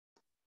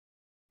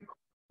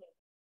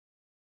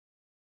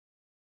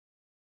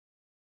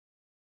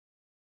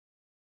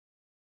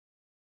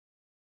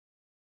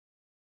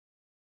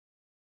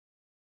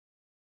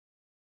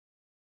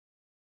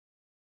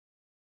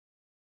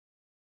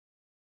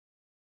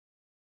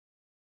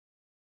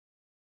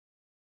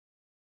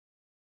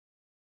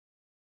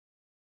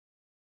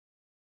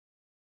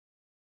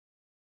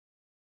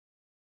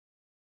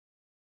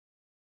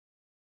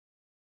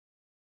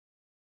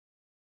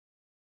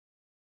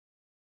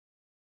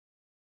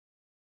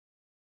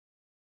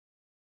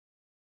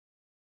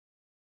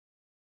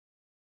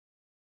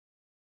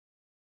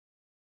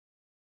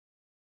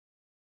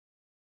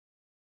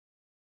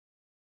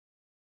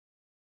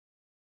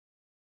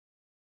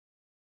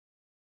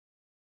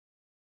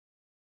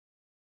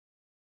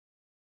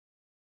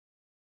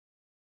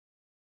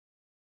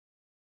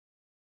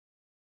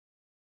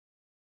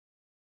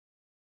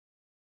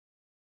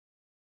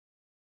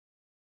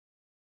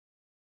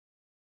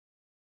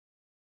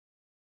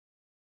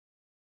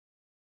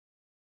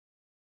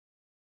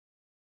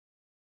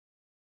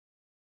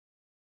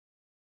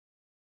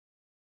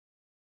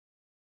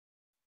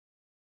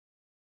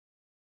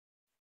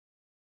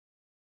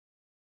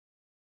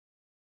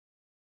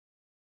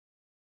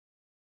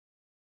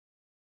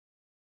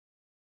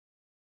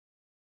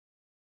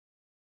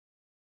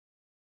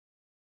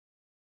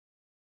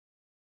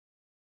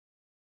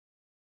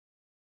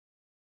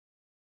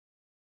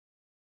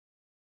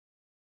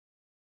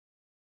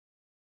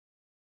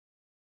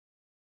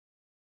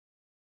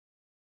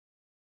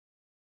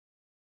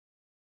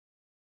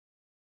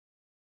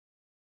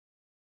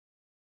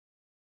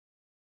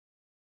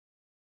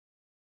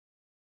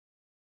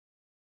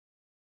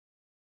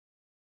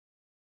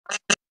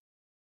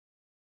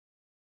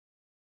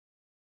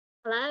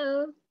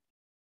Hello.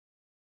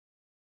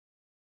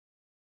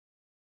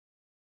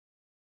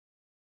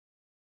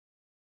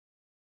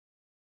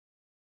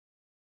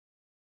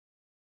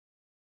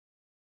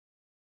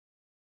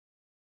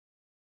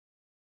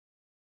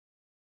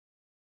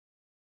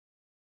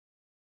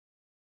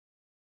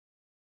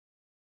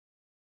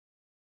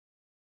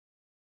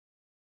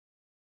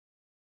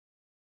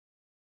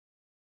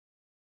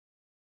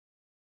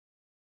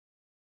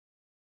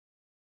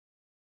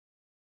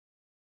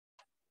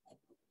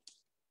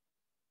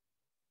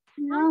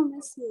 No,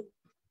 Missy.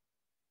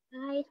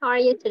 Hi, how are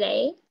you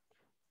today?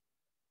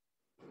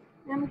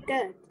 I'm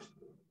good.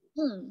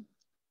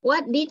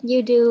 What did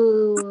you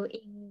do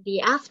in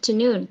the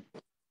afternoon?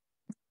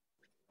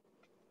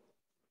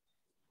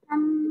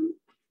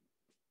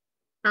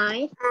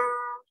 I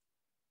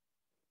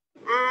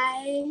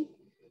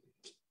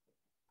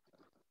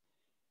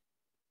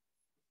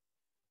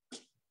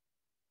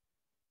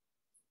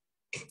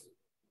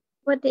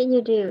What did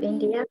you do in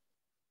the afternoon?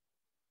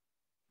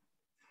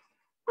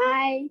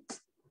 I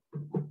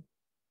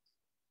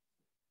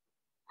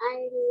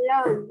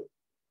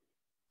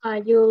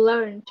learned. You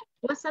learned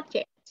what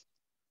subject?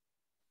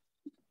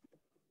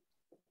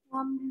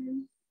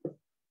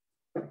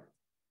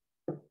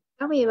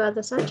 Tell me about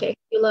the subject.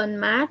 You learn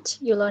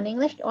math, you learn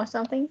English or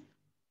something?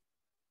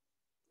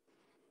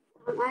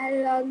 I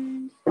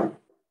learned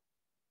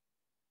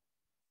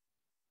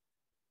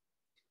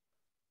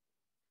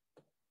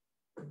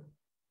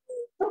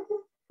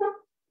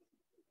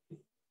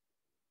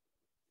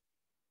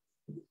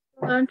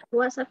Learned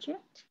what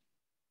subject?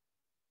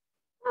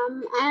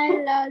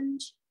 I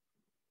learned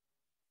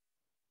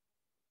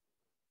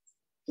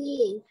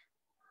PE.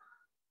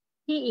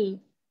 PE.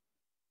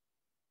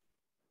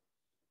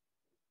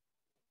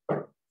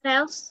 What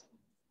else?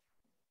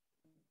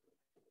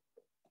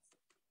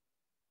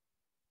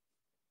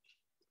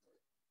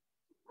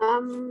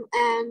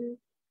 And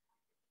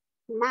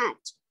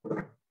math.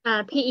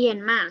 PE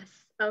and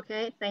math.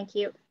 Okay, thank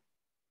you.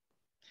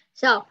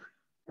 So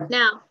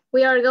now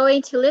we are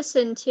going to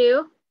listen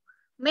to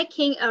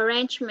making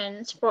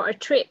arrangements for a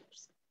trip.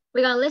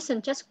 We're gonna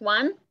listen just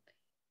one,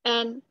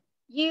 and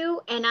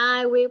you and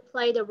I will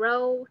play the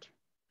role.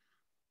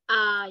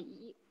 I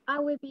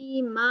will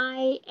be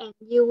my and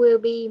you will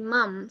be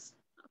mom's.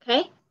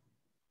 Okay?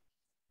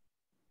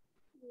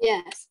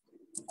 Yes.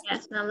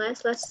 Yes. Now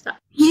let's start.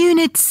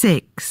 Unit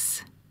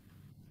 6.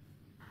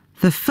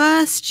 The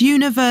first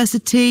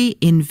university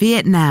in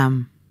Viet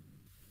Nam.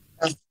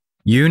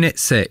 Unit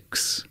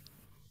 6.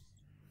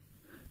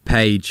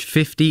 Page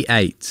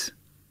 58.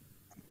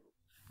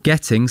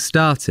 Getting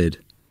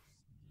started.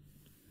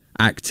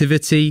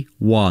 Activity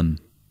 1.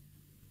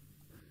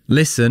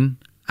 Listen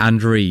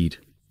and read.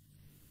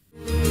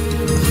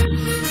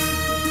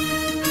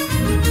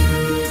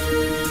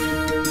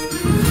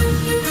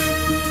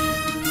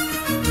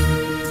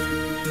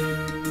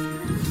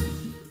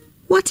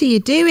 What are you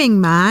doing,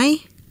 Mai?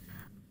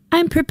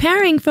 I'm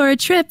preparing for a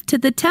trip to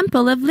the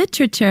Temple of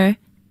Literature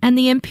and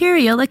the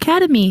Imperial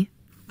Academy.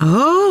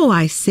 Oh,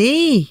 I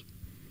see.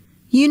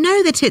 You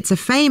know that it's a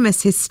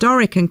famous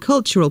historic and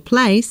cultural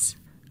place.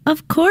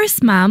 Of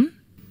course, Mum.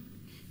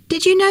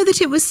 Did you know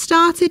that it was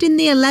started in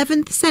the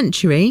 11th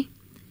century?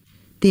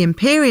 The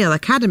Imperial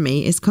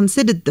Academy is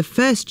considered the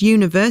first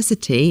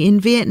university in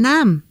Viet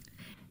Nam.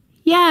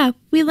 Yeah,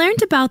 we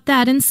learned about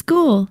that in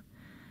school.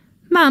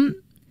 Mum,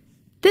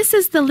 this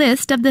is the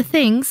list of the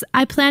things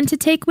I plan to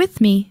take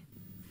with me.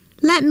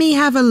 Let me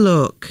have a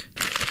look.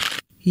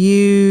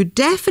 You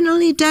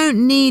definitely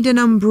don't need an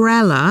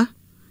umbrella.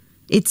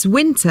 It's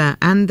winter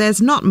and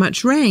there's not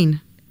much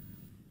rain.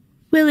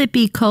 Will it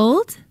be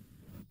cold?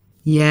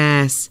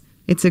 Yes,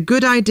 it's a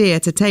good idea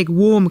to take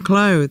warm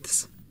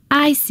clothes.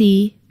 I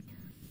see.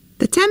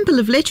 The Temple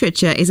of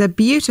Literature is a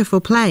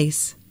beautiful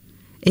place.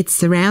 It's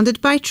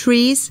surrounded by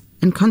trees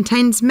and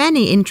contains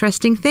many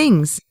interesting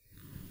things.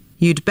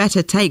 You'd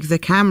better take the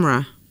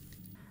camera.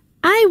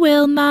 I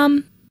will,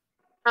 Mum.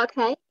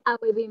 Okay, I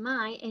will be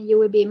my and you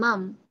will be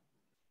mom.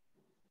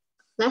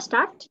 Let's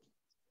start.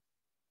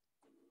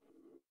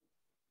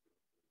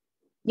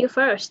 You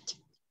first.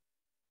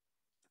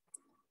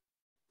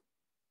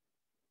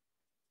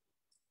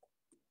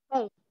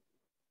 Hey.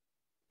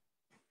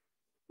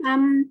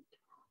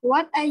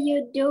 What are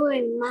you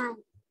doing, Mai?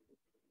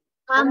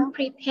 I'm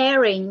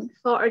preparing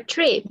for a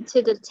trip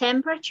to the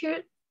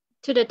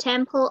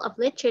Temple of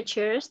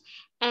Literatures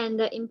and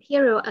the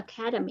Imperial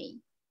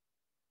Academy.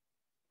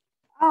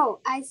 Oh,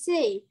 I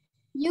see.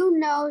 You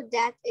know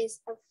that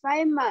is a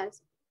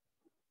famous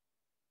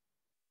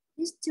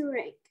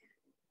historic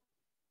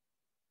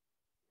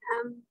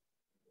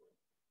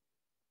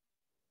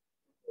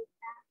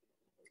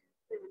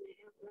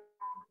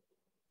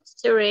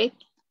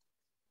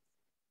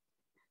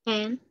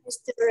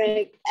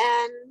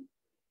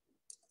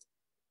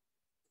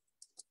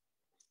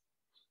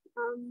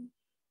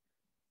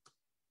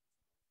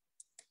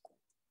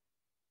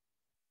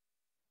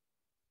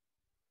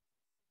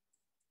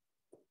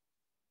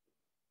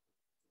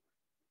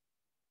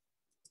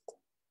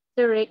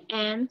Historic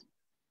and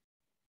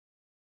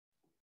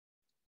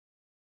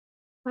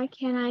Why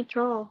can't I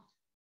draw?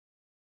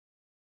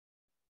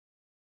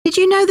 Did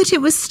you know that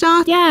it was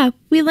started? Yeah,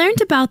 we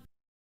learned about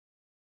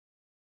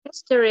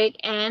Asterisk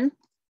and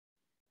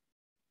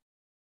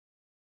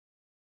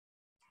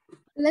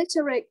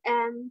Electric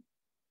and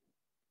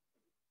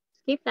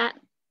skip that.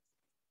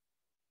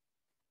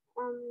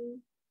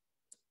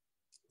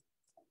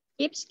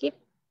 Skip.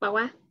 Bỏ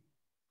qua.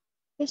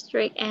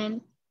 Asterisk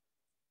and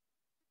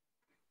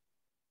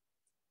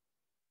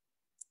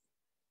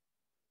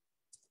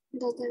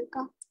từ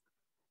con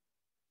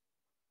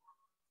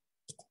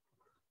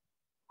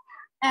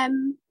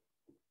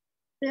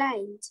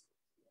plant.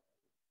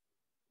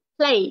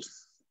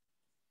 place.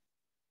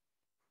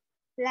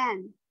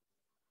 Plan.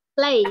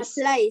 Place.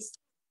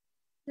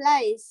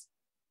 Place.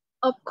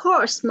 Of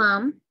course,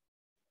 Mom.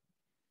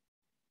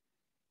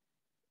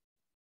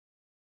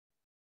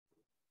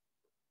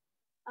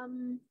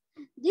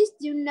 Did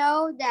you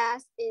know that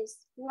it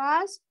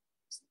was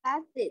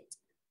started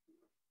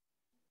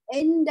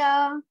in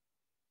the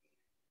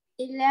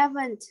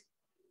 11th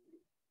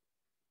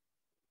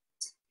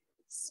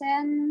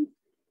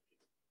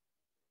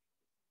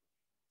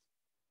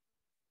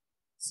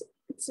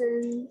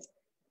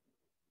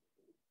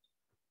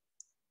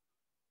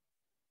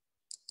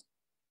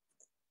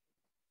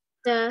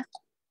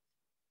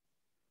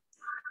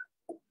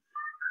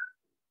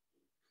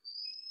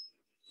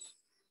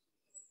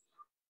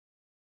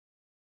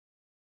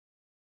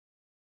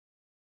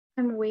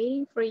I'm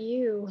waiting for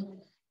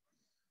you.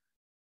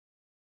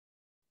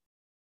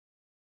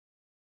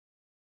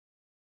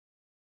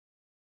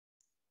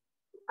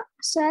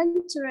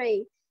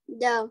 century,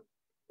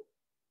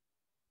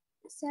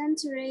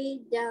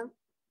 the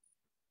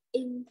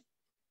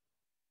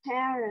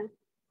imperial.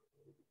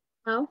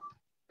 Oh,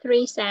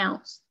 3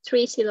 sounds,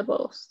 3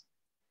 syllables.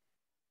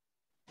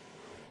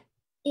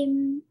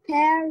 Imperial.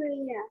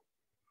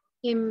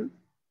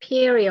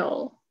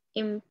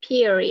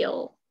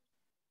 Imperial.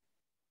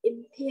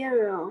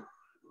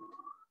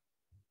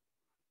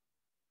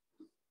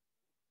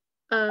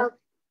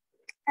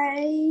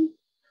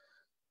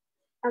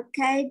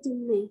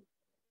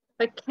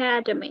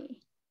 Academy.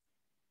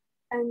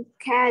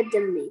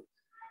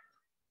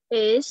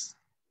 Is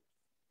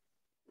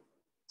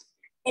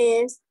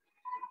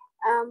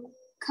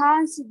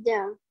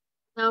consider.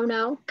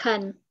 No.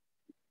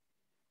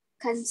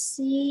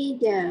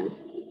 Consider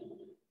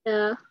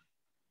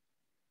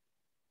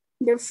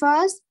The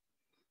first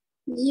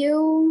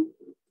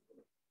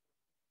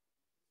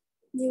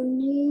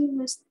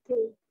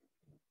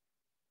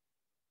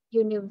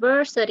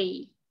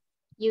university.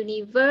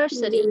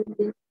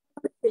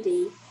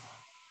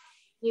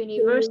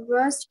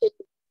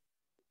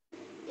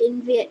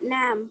 In Viet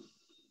Nam.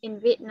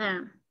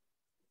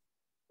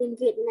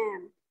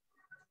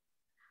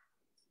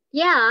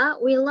 Yeah,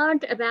 we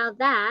learned about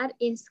that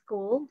in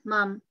school,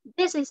 Mom.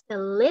 This is the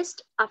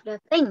list of the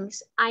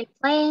things I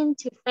plan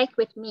to take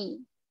with me.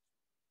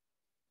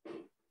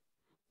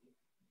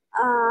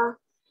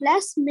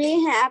 Let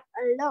me have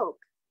a look.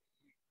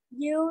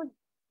 You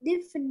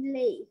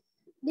definitely.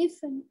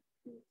 Next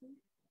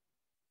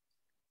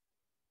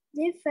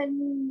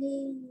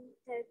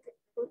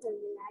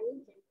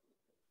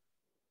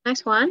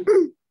one.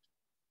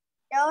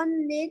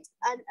 Don't need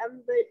an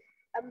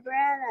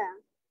umbrella.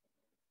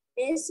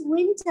 It's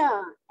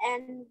winter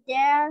and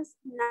there's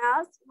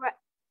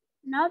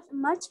not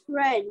much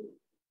rain.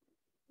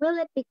 Will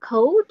it be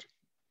cold?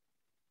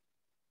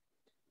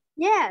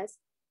 Yes,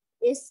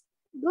 it's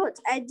a good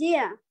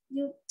idea.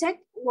 You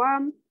take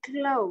warm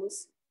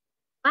clothes.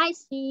 I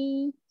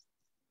see.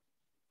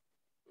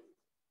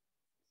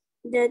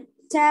 The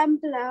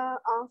Temple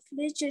of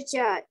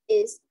Literature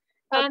is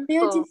a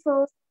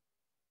beautiful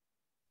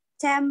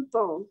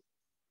temple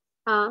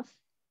of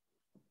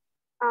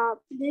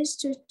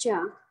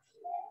literature.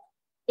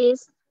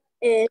 Is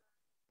a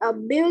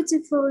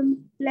beautiful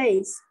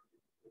place.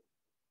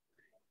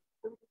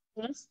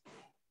 Yes.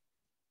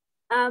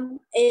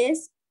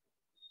 Is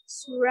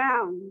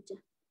surrounded.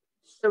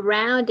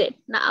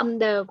 Nó âm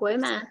đờ của ấy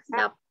mà.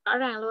 Đọc rõ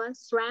ràng luôn.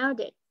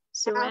 Surrounded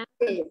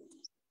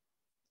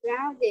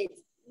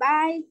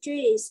by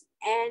trees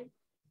and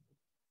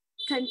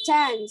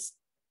contains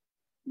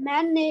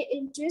many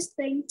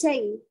interesting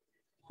things.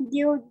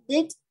 You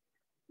did.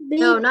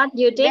 No, not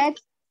you did.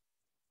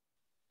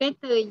 Cái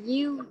từ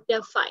you, the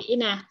phẩy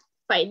nè.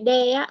 Phẩy D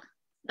á.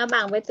 Nó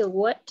bằng với từ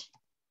would.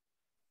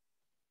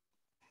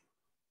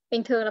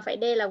 Bình thường là phẩy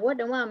D là would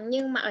đúng không?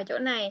 Nhưng mà ở chỗ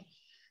này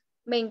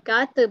mình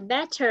có từ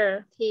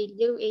better thì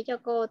lưu ý cho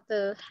cô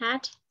từ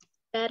had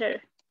better.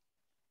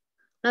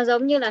 Nó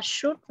giống như là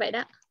should vậy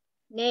đó.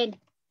 Nên.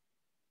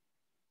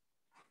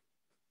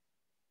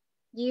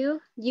 You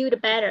the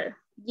better.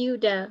 You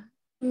the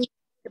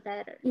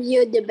better.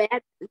 You the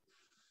better.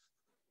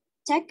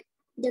 Check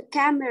the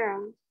camera.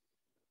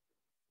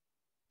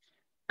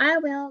 I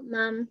will,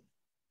 Mom.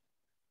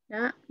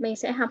 Đó, mình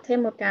sẽ học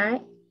thêm một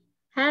cái.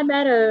 Had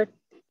better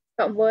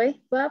cộng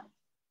với verb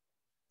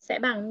sẽ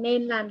bằng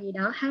nên làm gì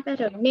đó. Had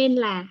better, nên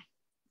là.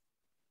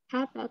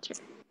 Had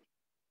better.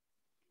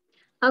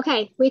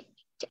 Okay,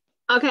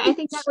 I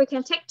think that we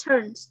can take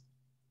turns.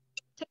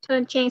 Take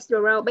turn change the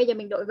role. Bây giờ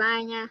mình đổi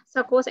vai nha.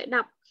 Sau cô sẽ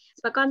đọc.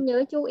 Và con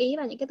nhớ chú ý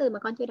vào những cái từ mà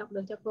con chưa đọc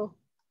được cho cô.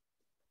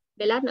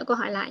 Để lát nữa cô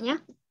hỏi lại nhé.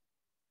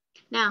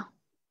 Nào.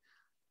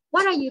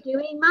 What are you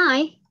doing,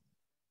 Mai?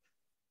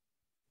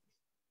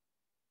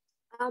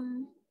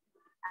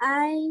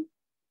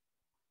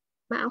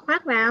 Mặc áo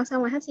khoác vào,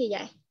 xong rồi hát gì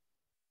vậy?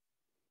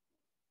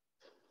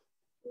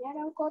 Dạ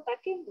đâu cô, tại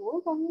cái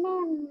mũi con nó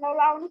lâu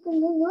lâu nó cứ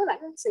ngứa lại,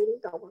 nó xì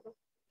liên tục rồi.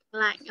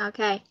 Like,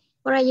 okay.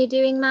 What are you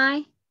doing,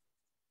 Mai?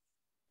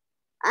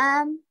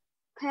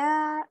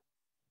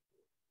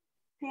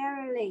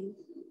 Paralleling.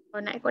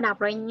 Hồi nãy cô đọc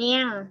rồi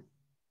nha.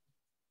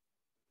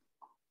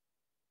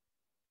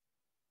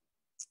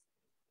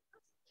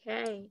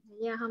 Okay,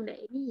 giờ không để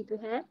ý gì tôi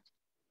hết.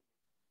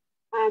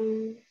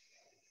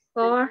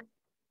 For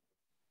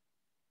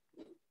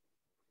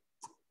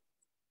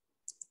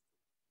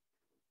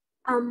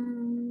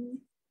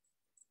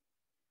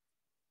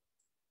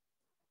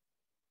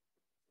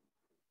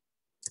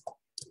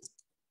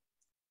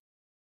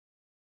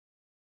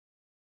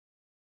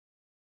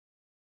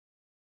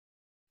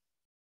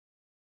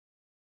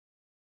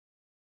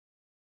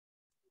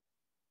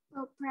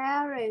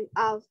preparing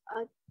of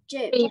a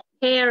trip.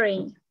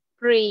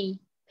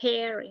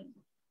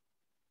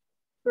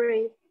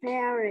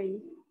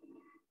 preparing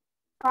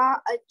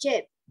For a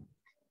trip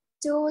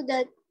to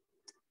the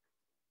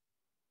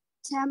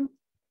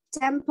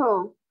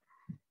temple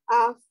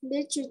of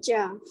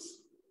literature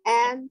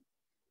and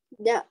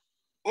the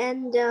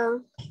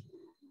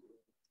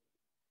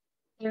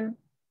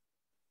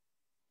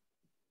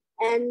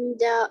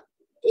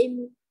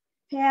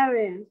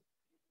imperial.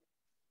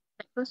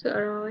 Có sửa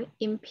rồi.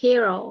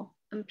 Imperial.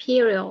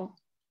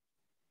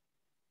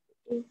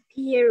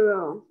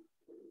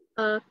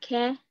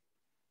 Okay.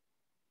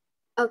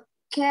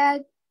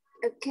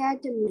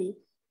 Academy.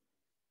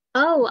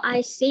 Oh,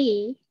 I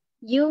see.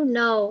 You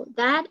know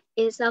that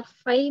is a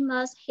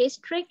famous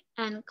history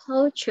and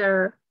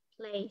culture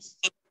place.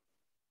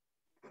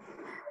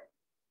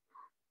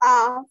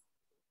 Of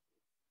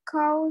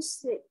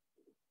course.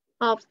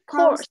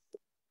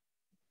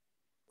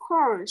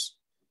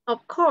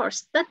 Of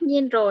course. Tất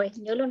nhiên rồi.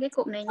 Nhớ luôn cái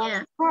cụm này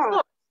nha. Of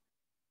course.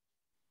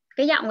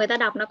 Cái giọng người ta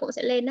đọc nó cũng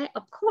sẽ lên đấy.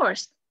 Of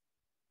course.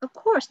 Of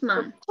course mà.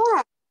 Of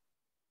course.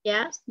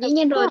 Yes. Dĩ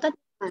nhiên rồi. Of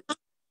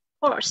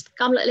course.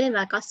 Cong lại lên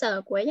và có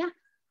sờ cuối nhá.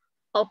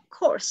 Of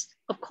course.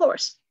 Of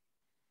course.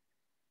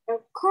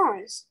 Of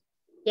course.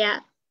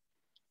 Yeah.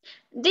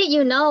 Did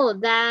you know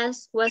that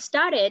was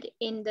started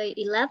in the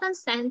 11th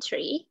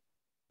century?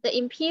 The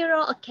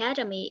Imperial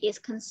Academy is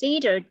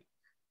considered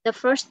the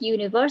first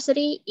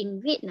university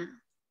in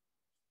Vietnam.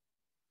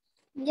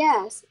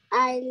 Yes,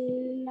 I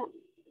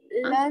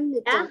learned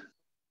that. that.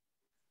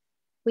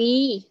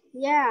 We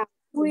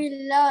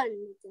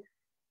learned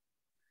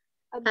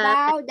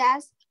about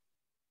that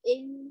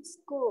in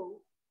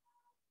school.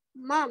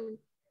 Mom,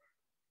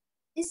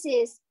 this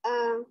is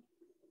a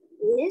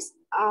list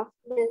of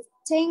the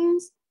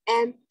things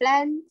and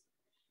plans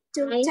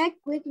to take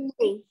with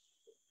me.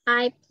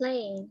 I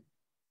plan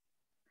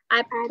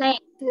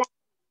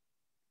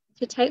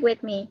to take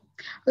with me.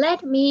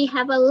 Let me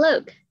have a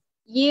look.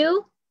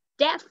 You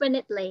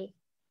definitely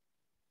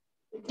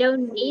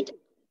don't need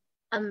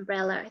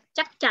umbrella.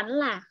 Chắc chắn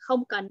là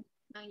không cần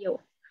mang dù.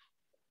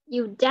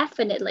 You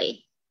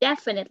definitely.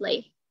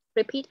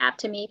 Repeat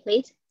after me,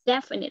 please.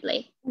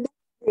 Definitely.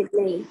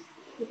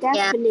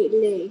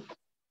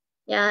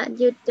 Yeah,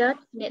 you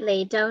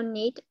definitely don't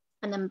need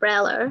an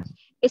umbrella.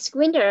 It's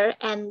winter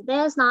and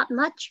there's not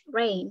much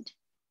rain.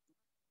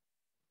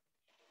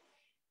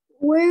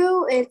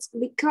 Will it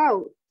be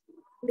cold?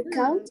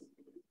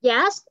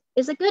 Yes,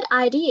 it's a good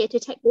idea to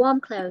take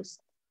warm clothes.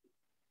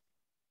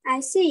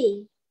 I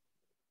see.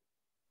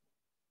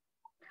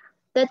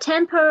 The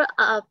Temple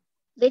of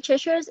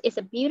Literature is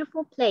a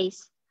beautiful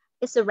place.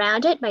 It's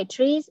surrounded by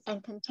trees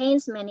and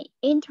contains many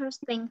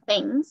interesting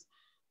things.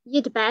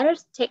 You'd better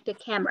take the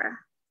camera.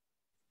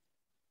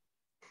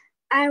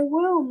 I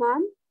will,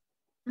 Mom.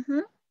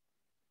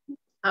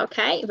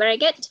 Okay, very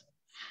good.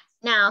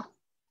 Now,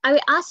 I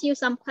will ask you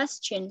some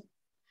questions.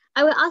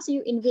 I will ask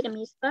you in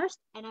Vietnamese first,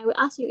 and I will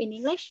ask you in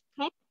English,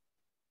 okay?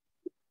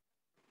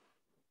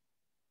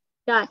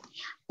 Rồi,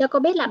 cho cô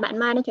biết là bạn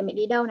Mai đang chuẩn bị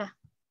đi đâu nè?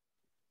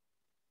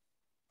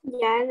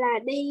 Dạ là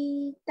đi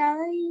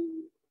tới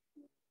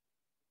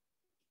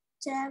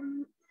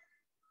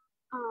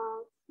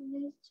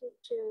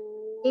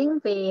tiếng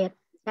Việt.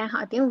 Đang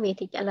hỏi tiếng Việt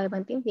thì trả lời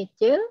bằng tiếng Việt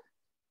chứ.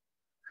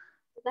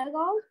 Tới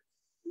gối.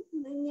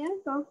 Đừng nhớ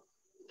cô.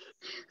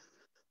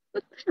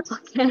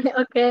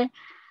 Ok.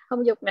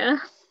 Không dục nữa.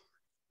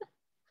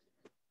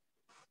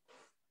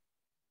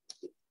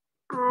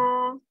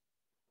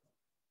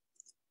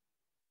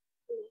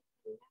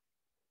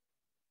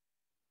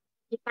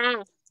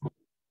 Guitar.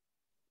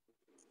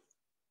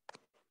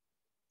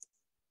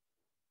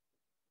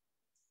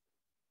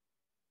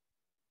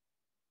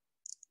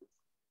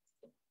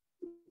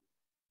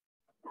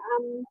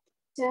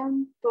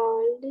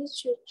 Temple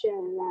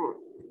literature là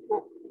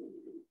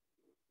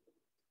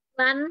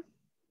Văn.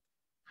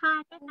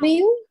 Hai cái này.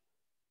 Biếu.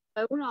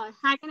 Đúng rồi,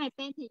 hai cái này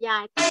tên thì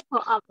dài. Temple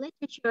of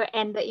Literature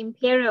and the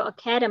Imperial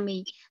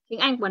Academy. Tiếng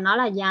Anh của nó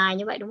là dài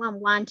như vậy đúng không?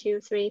 1,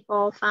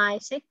 2,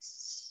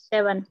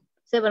 3, 4, 5,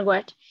 6, 7. 7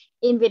 words.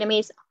 In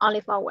Vietnamese, only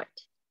 4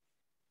 words.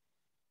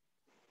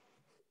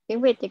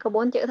 Tiếng Việt chỉ có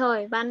 4 chữ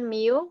thôi. Văn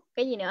miếu,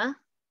 cái gì nữa?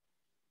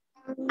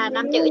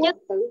 5 chữ chứ.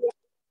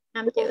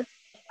 5 chữ.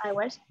 5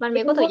 words. Văn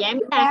miếu có tự giám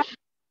là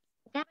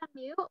cái văn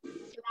miếu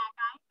là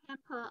cái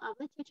Temple of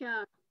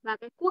Literature và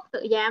cái quốc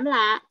tự giám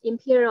là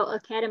Imperial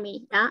Academy.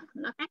 Đó,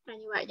 nó khác ra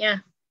như vậy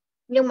nha.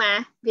 Nhưng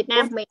mà Việt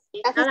Nam mình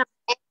thì đó là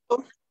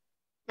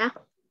đó.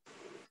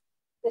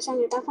 Tại sao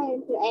người ta phải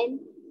từ em?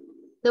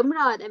 Đúng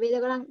rồi, tại vì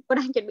cô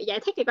đang chuẩn bị giải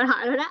thích thì con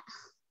hỏi rồi đó.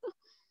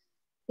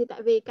 Thì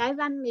tại vì cái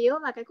văn miếu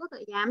và cái quốc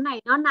tự giám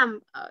này nó nằm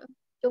ở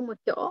chung một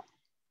chỗ.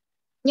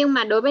 Nhưng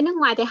mà đối với nước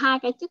ngoài thì hai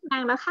cái chức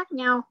năng nó khác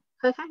nhau,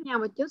 hơi khác nhau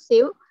một chút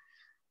xíu.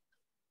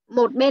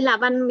 Một bên là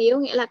văn miếu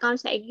nghĩa là con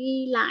sẽ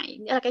ghi lại,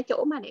 nghĩa là cái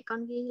chỗ mà để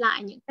con ghi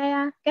lại những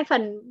cái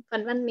phần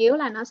văn miếu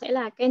là nó sẽ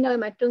là cái nơi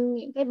mà trưng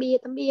những cái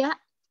tấm bia á.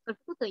 Còn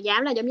quốc tự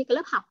giám là giống như cái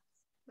lớp học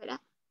vậy đó.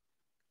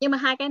 Nhưng mà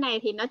hai cái này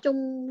thì nó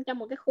chung trong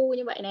một cái khu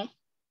như vậy này.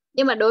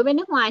 Nhưng mà đối với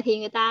nước ngoài thì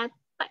người ta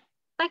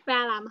tách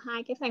ra làm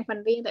hai cái thành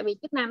phần riêng tại vì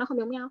chức năng nó không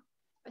giống nhau.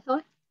 Vậy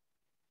thôi.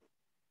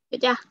 Được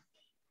chưa?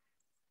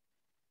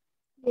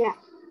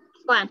 Dạ.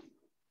 Quản.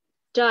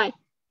 Rồi,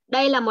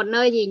 đây là một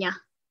nơi gì nhỉ?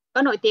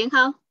 Có nổi tiếng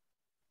không?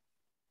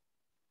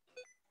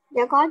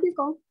 Dạ có chứ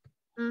cô.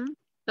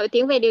 Nổi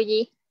tiếng về điều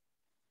gì?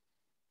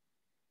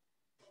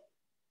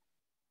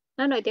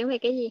 Nó nổi tiếng về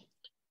cái gì?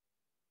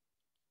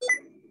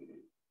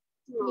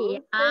 Gì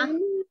à?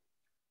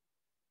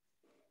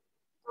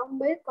 Không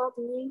biết cô,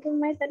 tự nhiên cái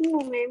máy tính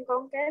của em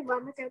con cái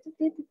bên nó kêu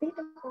tiếp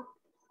đó cô.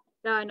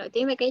 Rồi, nổi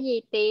tiếng về cái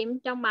gì? Tìm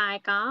trong bài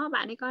có,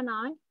 bạn ấy có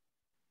nói.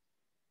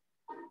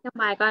 Trong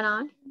bài có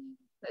nói.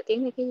 Nổi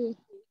tiếng về cái gì?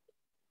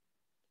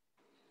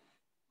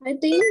 Nổi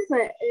tiếng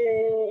về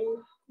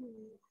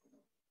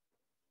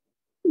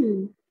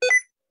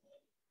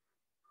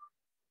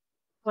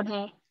Mùa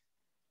hè.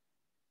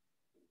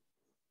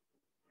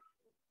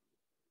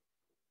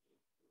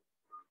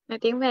 Nổi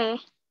tiếng về.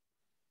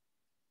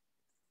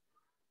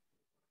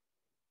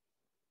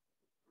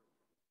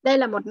 Đây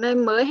là một nơi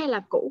mới hay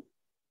là cũ?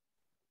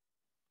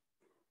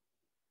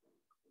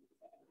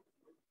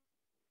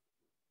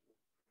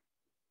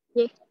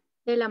 Gì?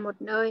 Đây là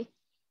một nơi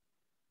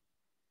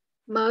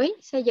mới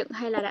xây dựng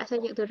hay là đã xây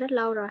dựng từ rất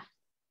lâu rồi?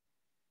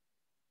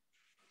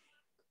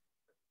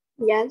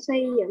 Dạ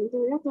xây dựng từ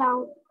rất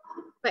lâu.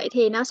 Vậy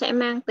thì nó sẽ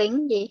mang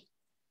tính gì?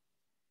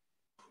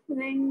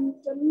 Mang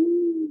tính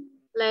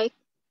Lịch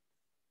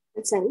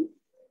sử.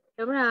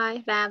 Đúng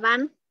rồi. Và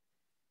văn?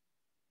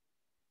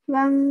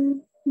 Văn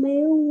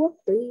miếu quốc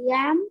tự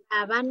giám.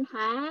 Và văn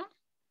hóa.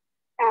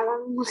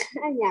 Văn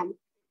hóa nhầm.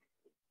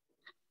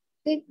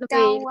 Cái Vì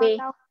câu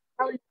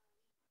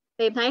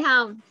tìm thấy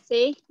không?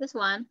 See this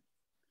one.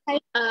 thấy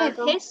A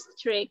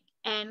history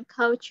and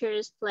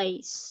culture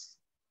place.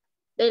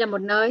 Đây là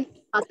một nơi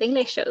có tính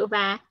lịch sử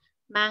và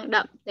mang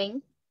đậm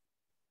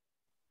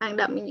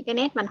những cái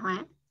nét văn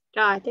hóa.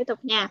 Rồi tiếp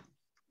tục nha.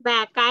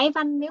 Và cái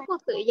văn miếu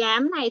quốc tự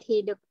giám này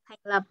thì được thành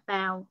lập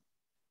vào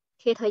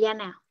khi thời gian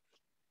nào?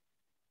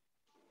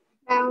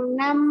 vào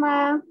năm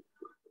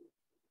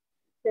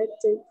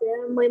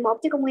 11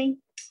 trước công nguyên.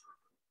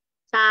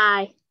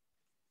 Sai.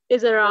 Bây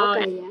giờ rồi.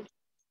 Okay.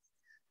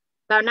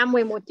 Vào năm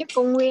 11 trước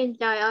công nguyên.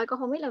 Trời ơi, con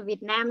không biết là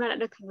Việt Nam nó đã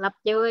được thành lập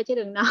chưa chứ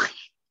đừng nói.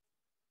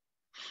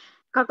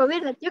 Con có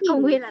biết là trước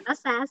công nguyên là nó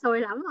xa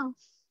xôi lắm không?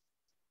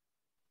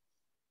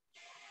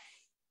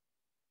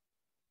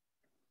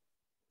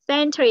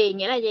 Century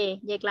nghĩa là gì?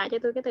 Dịch lại cho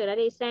tôi cái từ đó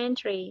đi.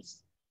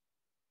 Centuries.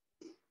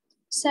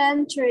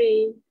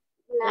 Century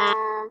là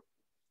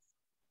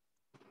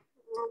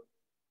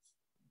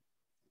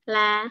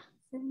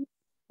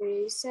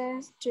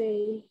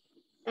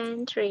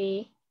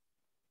century.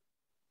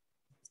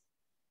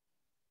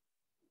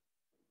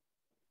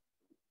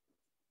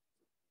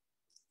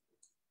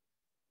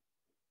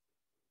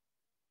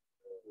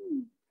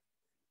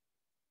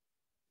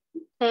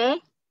 Thế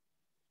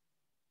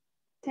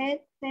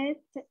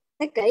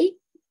kỷ.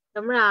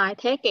 Đúng rồi,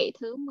 thế kỷ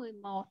thứ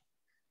 11.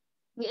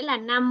 Nghĩa là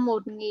năm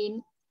 1000.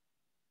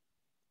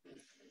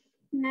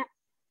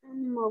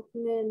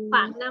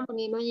 Khoảng năm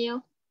 1000 bao nhiêu?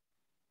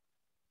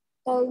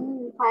 Từ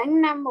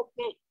khoảng năm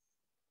 1000.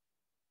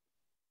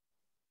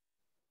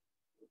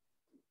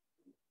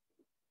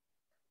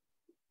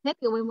 Thế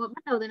kỷ 11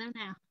 bắt đầu từ năm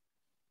nào?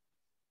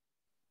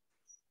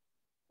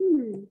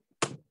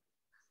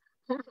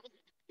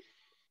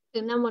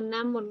 Từ năm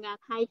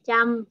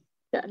 1200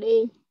 trở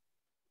đi.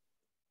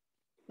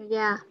 Được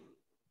chưa?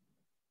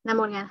 Năm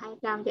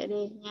 1200 trở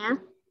đi nhé.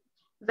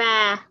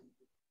 Và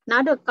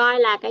nó được coi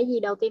là cái gì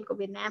đầu tiên của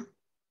Việt Nam?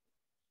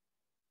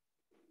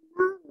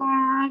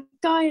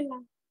 Coi là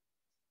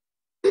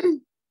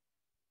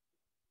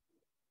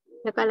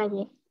Được coi là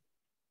gì?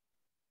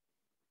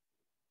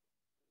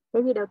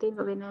 Cái gì đầu tiên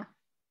của Việt Nam?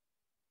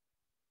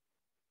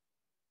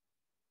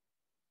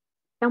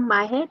 Trong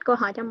bài hết, câu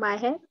hỏi trong bài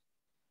hết.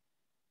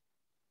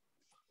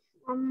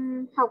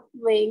 học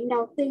viện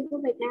đầu tiên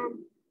của Việt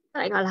Nam.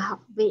 lại gọi là học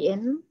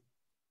viện.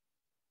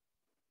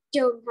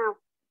 Trường học.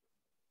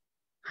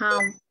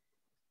 Không.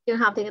 Trường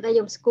học thì người ta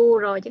dùng school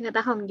rồi, chứ người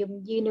ta không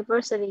dùng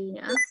university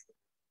nữa.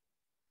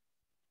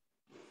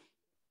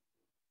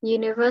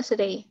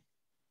 University.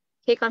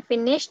 Khi con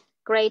finish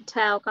grade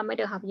 12, con mới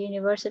được học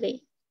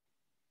university.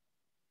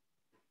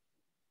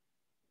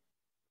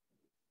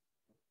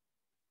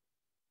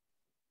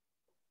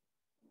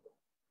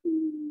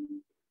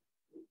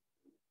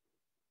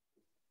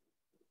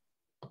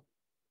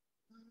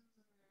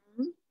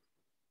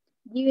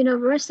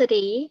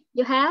 University,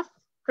 you have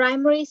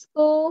primary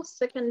school,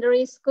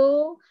 secondary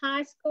school,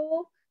 high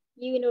school,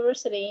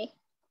 university.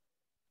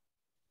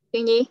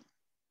 Chuyện gì?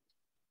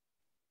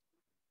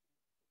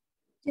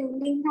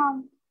 Trường liên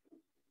thông.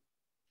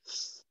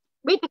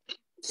 Biết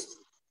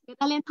người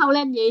ta liên thông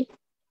lên gì?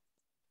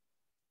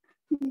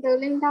 Từ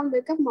liên thông từ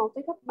cấp 1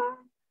 tới cấp 3.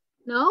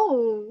 No,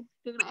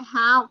 trường đại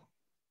học.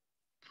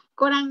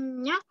 Cô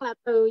đang nhắc là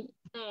từ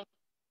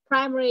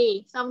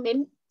primary, xong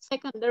đến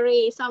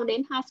secondary, xong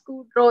đến high school,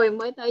 rồi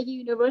mới tới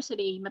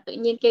university. Mà tự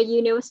nhiên kêu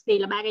university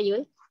là 3 cái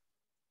dưới.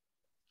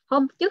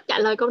 Hôm trước trả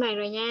lời câu này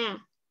rồi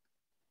nha.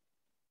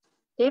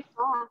 Tiếp.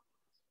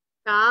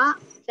 Có,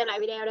 xem lại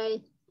video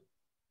đi.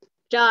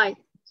 Rồi,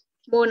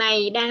 mùa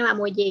này đang là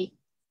mùa gì?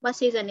 What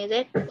season is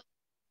it?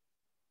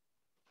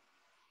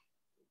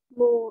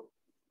 Mùa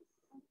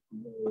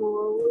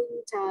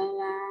winter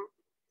là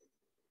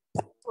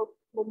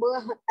mùa mưa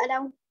ở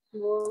đâu?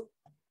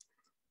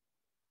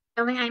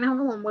 Trong tiếng Anh nó không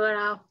có mùa mưa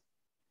đâu.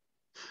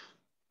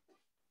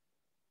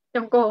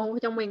 Trong cô,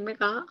 trong mình mới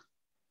có.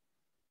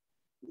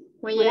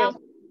 Mùa gì? đông.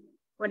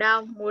 Mùa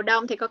đông. Mùa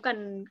đông thì có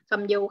cần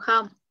cầm dù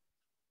không?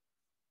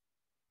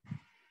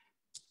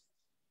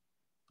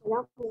 Mùa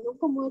đông thì không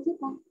có mưa chứ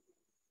không?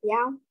 Dạ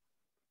không?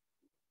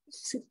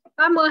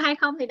 Có mưa hay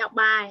không thì đọc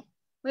bài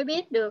mới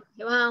biết được,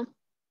 hiểu không?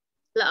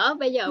 Lỡ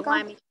bây giờ ở Không có.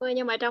 ngoài mình mưa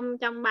nhưng mà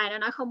trong bài nó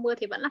nói không mưa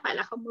thì vẫn là phải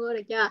là không mưa,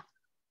 được chưa?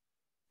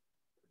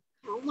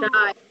 Không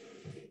Rồi.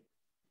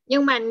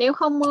 Nhưng mà nếu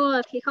không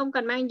mưa thì không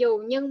cần mang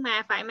dù, nhưng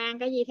mà phải mang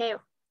cái gì theo?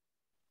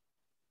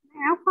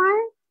 áo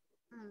khoác.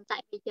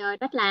 Tại vì trời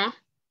rất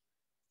là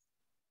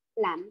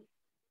Lạnh.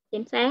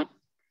 chính xác.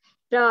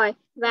 Rồi,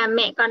 và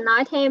mẹ còn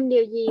nói thêm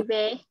điều gì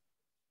về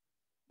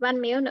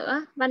Văn Miếu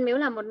nữa? Văn Miếu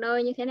là một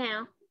nơi như thế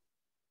nào?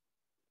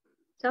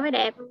 Xấu hay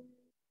đẹp?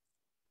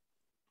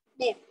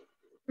 Đẹp.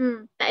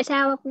 Tại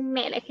sao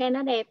mẹ lại khen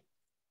nó đẹp?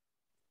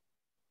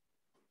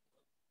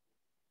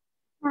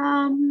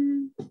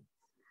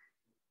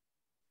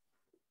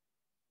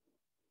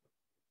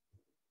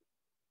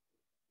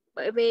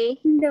 Bởi vì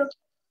Được.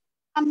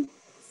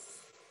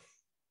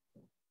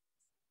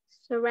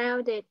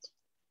 surrounded.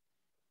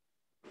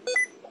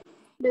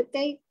 Được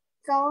cây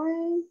cối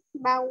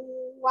bao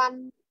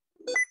quanh.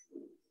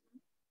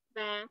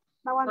 Và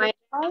Ngoài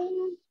cối.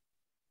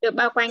 được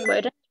bao quanh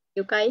bởi rất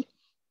nhiều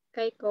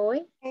cây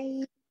cối.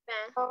 Cây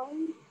Và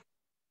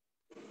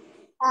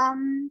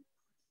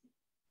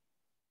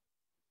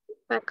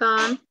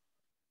cối.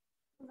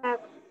 và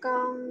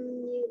còn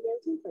nhiều điều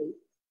thú vị.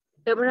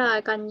 đúng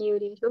rồi, còn nhiều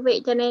điều thú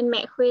vị, cho nên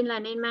mẹ khuyên là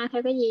nên mang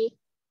theo cái gì?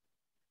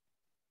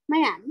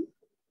 Máy ảnh.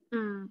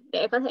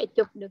 Để có thể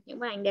chụp được những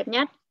bức ảnh đẹp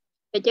nhất.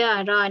 Được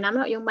chưa? Rồi, nắm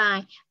nội dung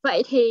bài.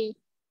 Vậy thì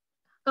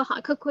câu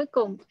hỏi cuối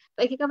cùng,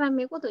 vậy thì các Văn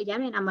Miếu Quốc Tử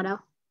Giám này nằm ở đâu?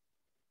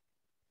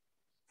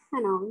 Hà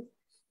Nội.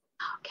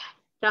 Ok,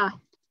 rồi.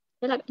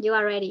 Thế là you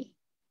are ready.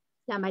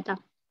 Làm bài tập.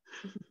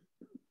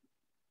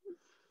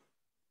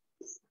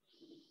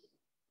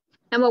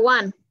 Number 1,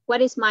 what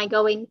is my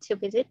going to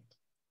visit?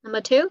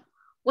 Number 2,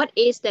 what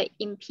is the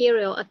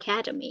Imperial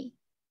Academy?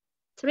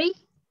 3,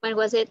 when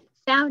was it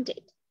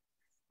founded?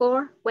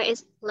 4, where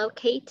is it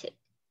located?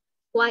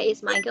 Why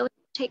is my going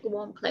to take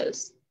warm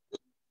clothes?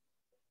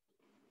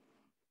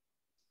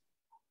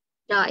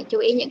 Rồi, chú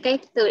ý những cái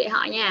từ để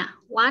hỏi nha.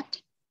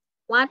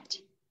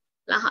 What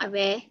là hỏi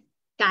về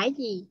cái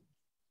gì.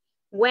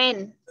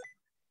 When,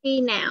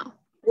 khi nào.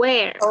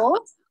 Where,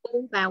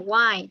 và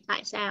why,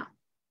 tại sao.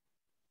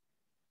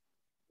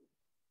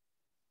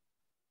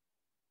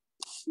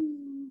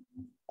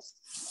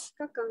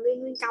 Có cần ghi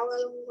nguyên câu ra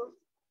luôn không?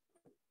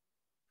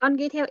 Con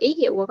ghi theo ý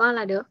hiểu của con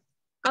là được.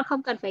 Con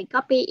không cần phải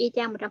copy y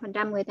chang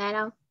 100% người ta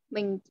đâu.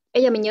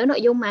 Bây giờ mình nhớ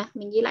nội dung mà,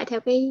 mình ghi lại theo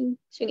cái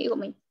suy nghĩ của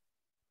mình.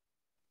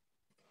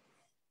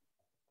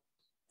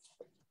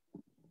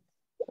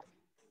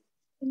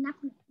 Cái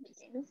nắp này, mình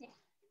sẽ nước ra.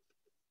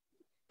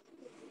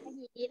 Cái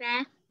gì ghi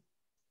ra?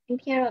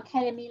 Imperial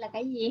Academy là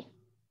cái gì?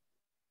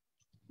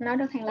 Nó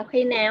được thành lập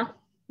khi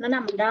nào? Nó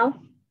nằm ở đâu?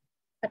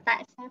 Và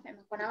tại sao phải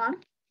mặc quần áo?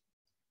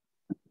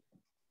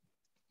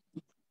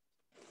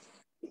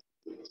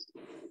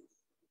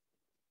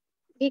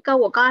 Ghi câu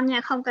của con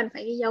nha, không cần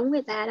phải ghi giống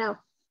người ta đâu.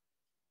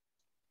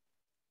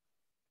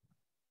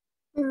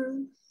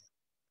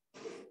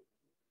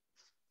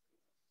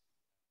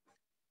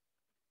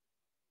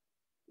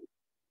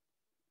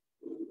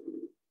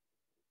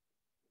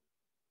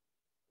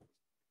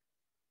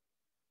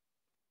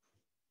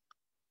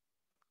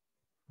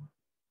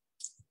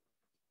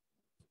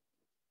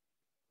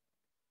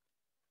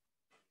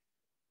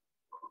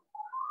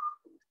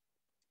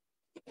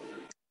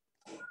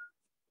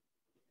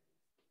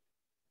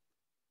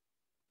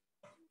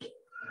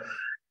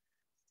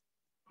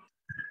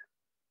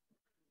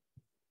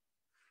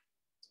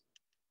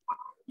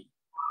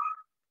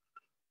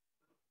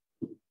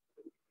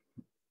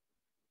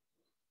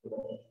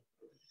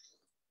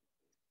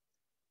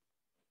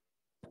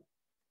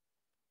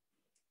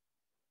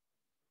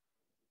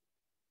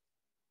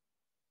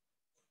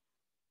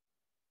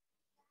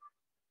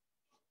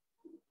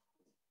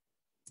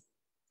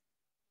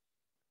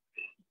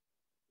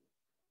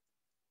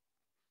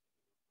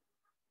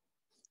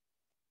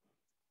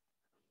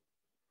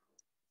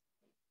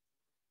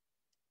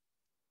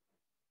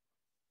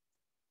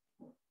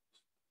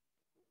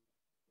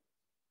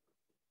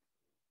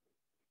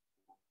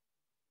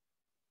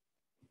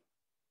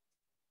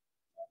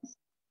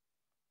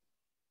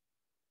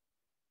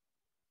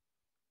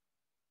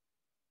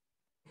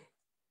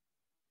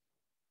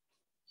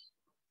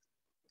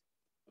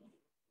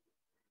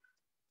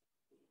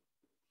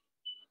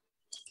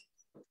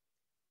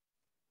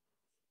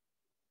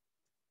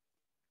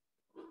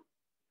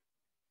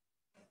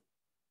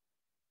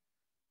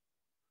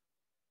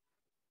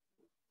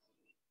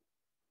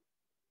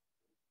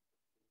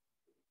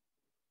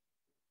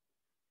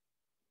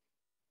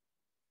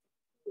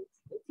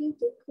 Ký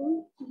chữ cuối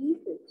ký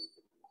tự.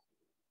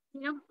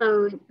 Nhóc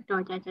từ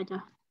rồi trời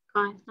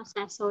coi nó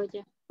xa xôi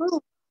chưa.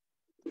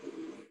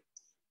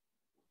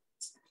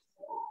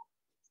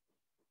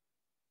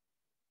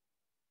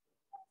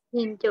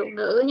 Nhìn chủ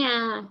ngữ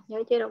nha,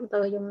 nhớ chế động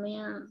từ dùm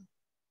nha.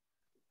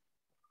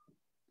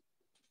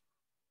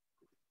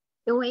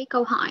 Chú ý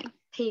câu hỏi,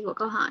 thi của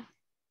câu hỏi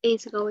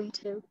is going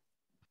to.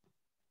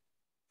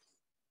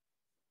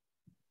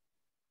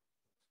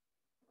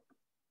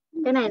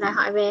 Cái này là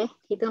hỏi về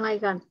thì tương lai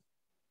gần.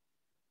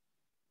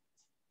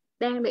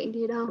 Đang định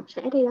đi đâu,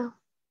 sẽ đi đâu.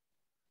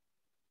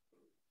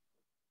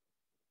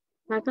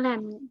 Và cứ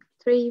làm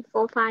 3,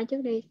 4, 5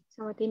 trước đi,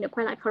 xong rồi tí nữa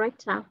quay lại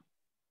correct sao.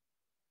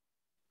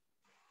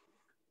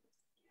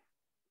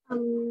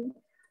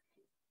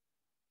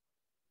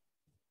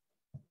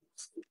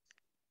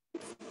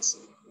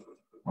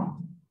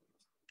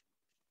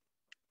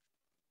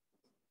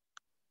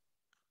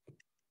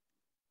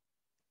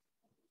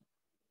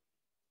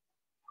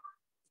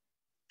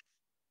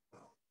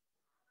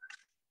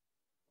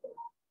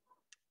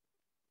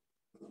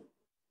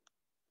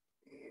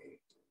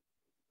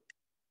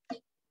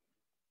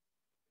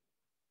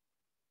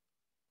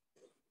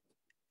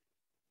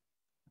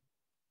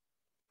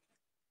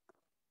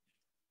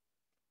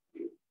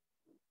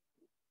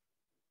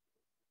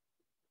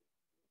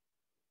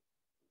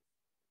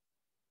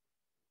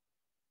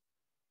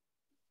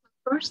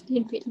 First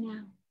in Viet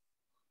Nam.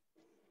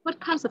 What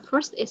kind of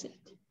first is it?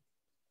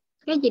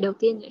 Cái gì đầu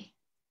tiên vậy?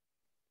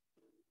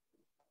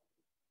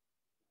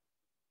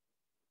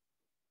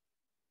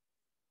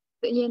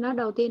 Tự nhiên nó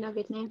đầu tiên ở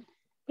Việt Nam.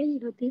 Cái gì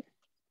đầu tiên?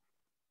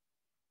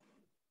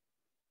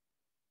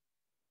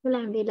 Cứ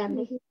làm đi.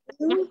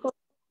 Nhắc cô.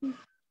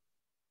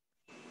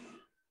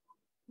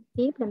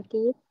 Làm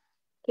tiếp.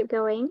 Keep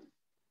going.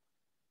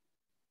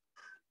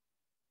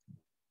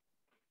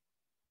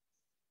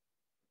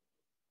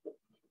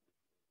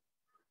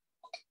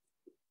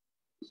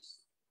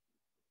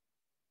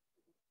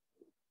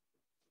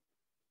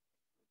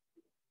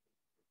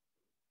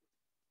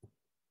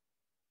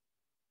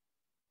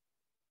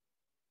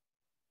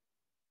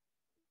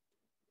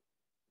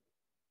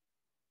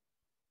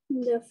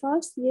 The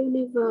first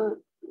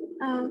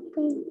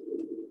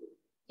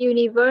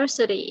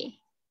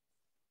University.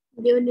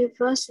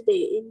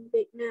 University in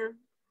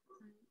Vietnam.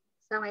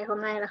 Sau ngày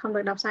hôm nay là không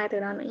được đọc sai từ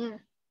đó nữa nha.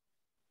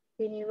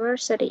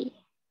 University.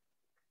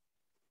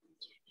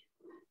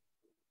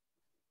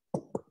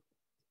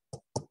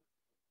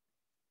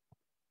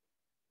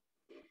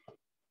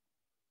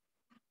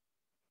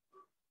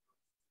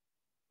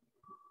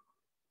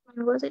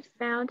 When was it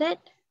founded?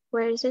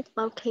 Where is it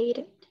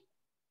located?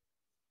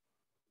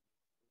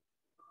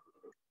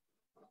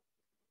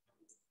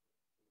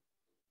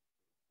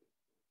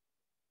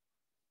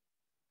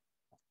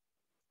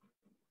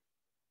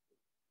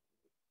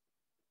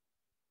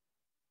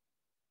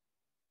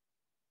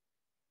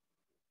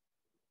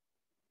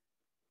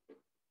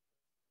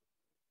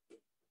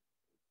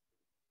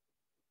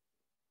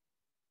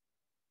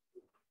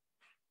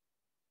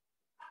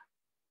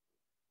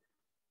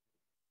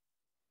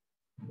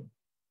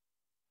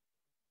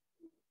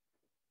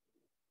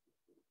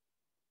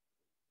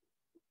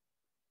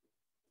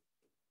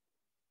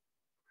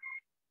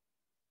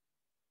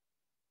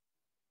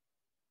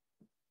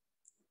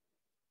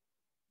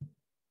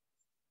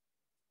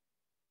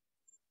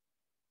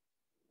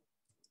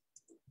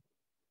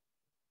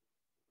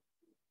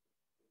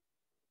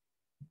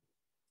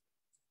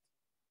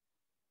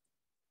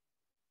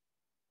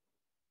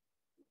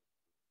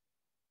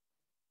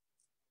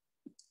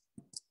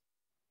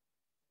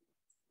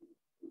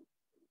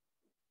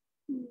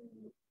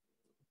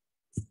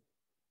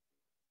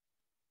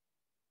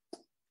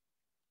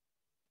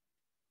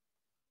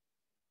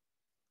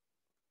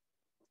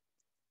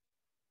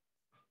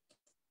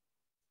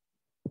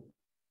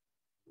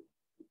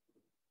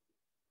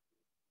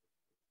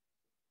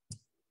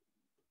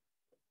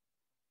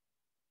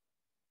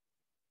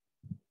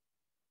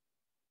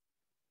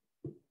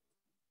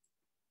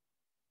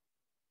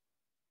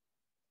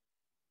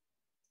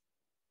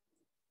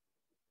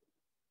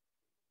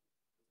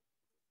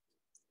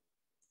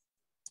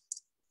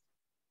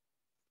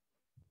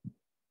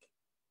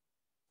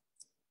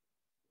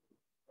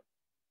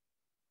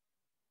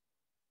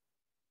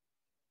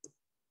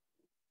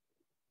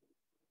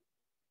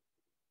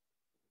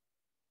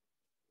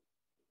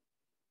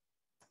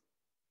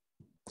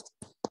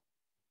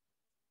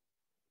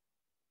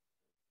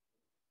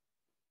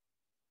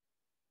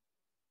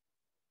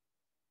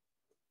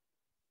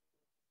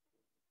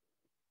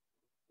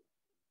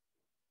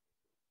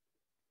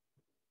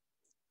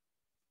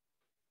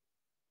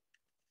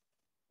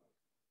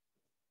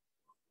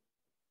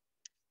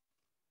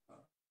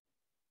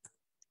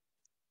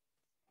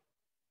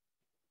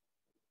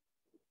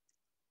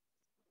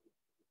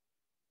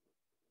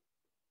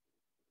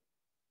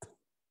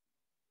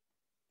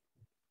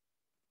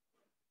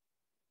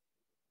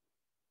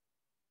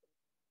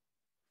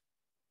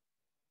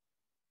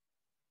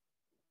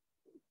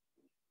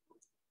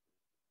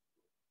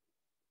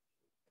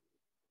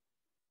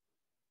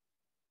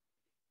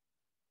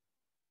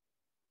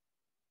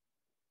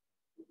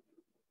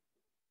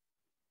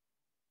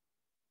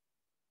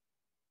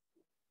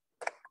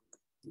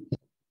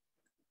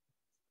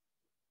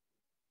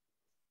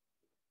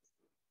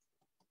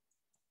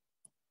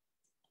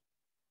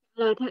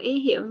 lời theo ý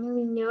hiểu,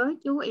 nhưng nhớ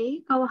chú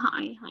ý câu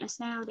hỏi hỏi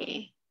sao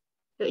để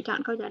lựa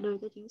chọn câu trả lời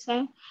cho chính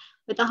xác.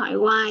 Người ta hỏi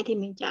why thì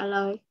mình trả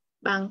lời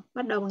bằng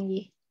bắt đầu bằng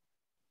gì?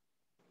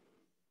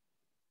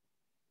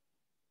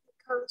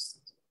 Because.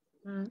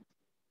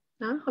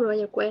 Đó, không bao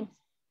giờ quên.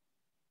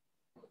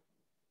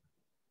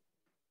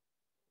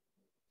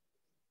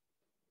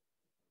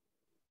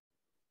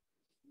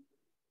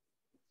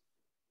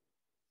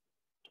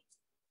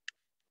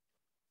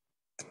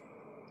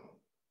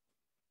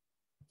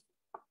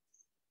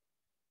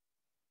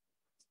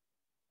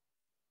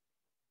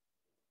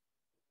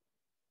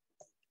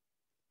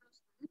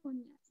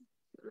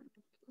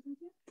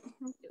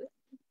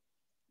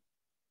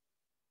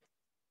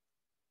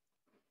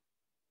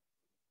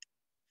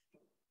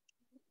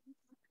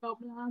 Cộp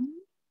lắm.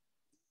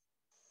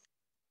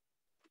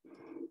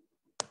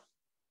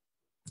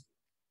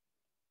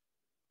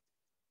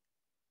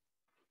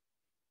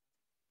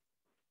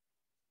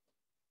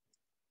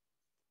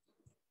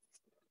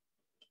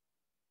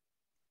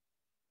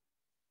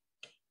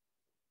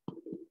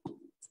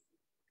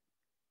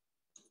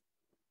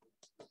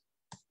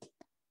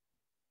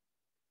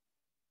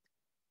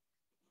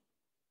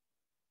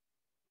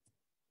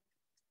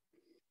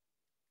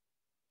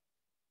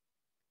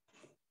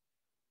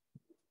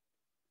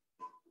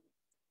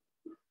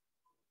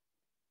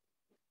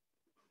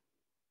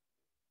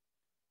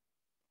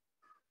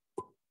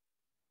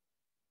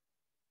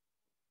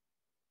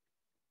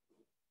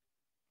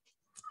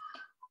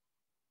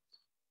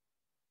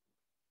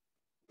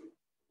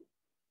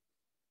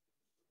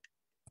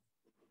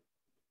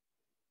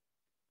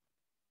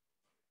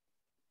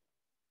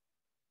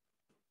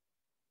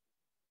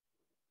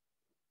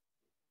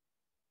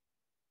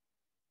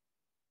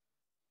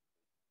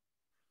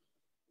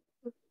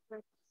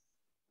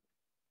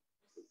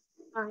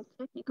 Rồi,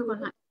 check những câu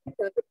còn lại.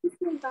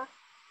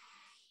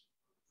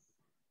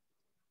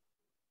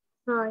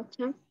 Rồi,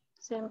 check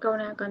xem câu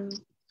nào cần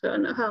sửa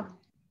nữa không.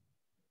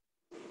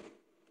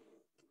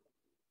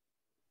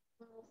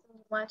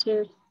 Want to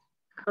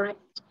correct?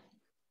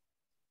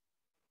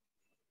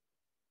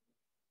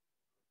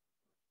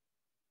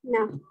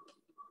 No.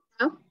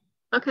 No?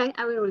 Okay,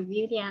 I will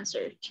review the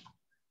answers.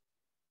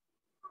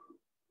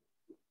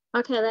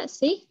 Okay, let's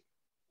see.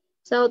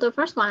 So the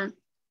first one,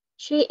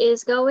 she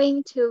is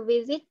going to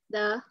visit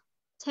the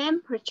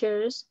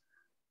temperatures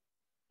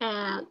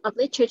of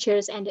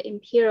literatures and the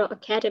Imperial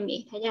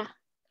Academy. Thấy chưa?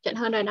 Chuẩn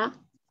hơn rồi đó.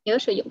 Nhớ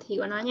sử dụng thì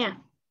của nó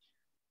nha.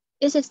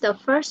 This is the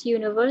first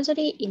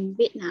university in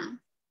Viet Nam.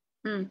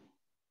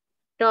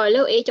 Rồi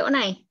lưu ý chỗ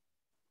này.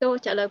 Câu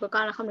trả lời của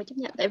con là không được chấp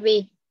nhận. Tại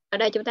vì ở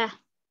đây chúng ta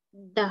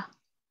the.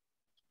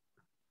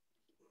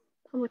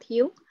 Không một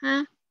thiếu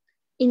ha.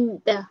 In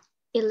the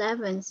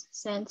 11th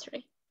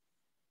century.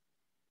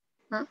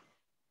 Đó.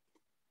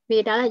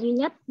 Vì đó là duy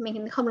nhất.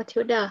 Mình không được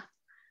thiếu the.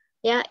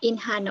 Yeah, in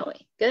Hanoi.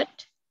 Good.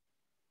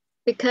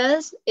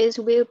 Because it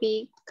will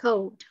be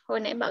cold. Hồi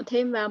nãy bảo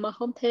thêm vào mà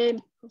không thêm.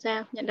 Không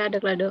sao, nhận ra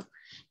được là được.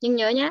 Nhưng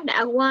nhớ nhé,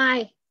 đã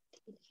why.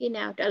 Khi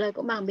nào trả lời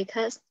cũng bằng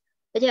because.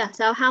 Được chưa?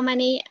 So how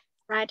many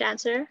right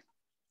answer?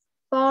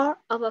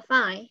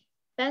 4/5.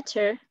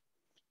 Better.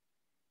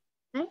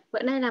 Đấy,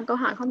 bữa nay làm câu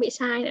hỏi không bị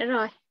sai nữa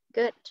rồi.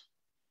 Good.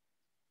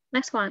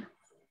 Next one.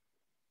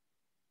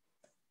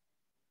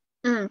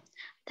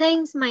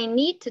 Things might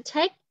need to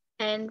take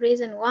and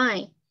reason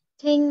why.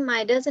 Things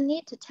might doesn't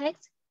need to take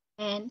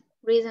and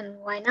reason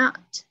why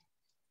not.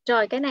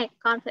 Rồi cái này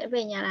con phải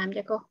về nhà làm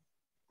cho cô.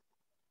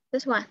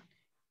 This one.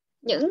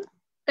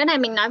 Cái này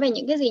mình nói về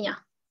những cái gì nhỉ?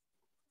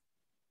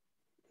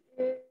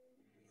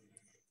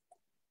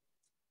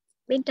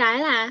 Bên trái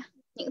là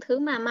những thứ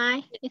mà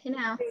Mai như thế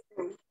nào?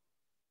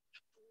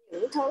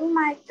 Những thứ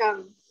Mai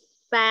cần.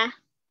 Và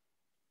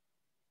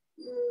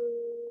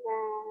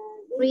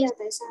lý do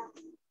tại sao.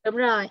 Đúng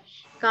rồi.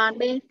 Còn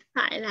bên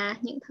phải là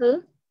những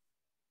thứ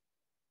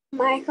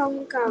Mai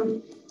không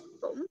cần.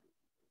 Cũng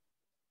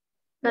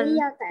cần. Lý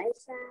do tại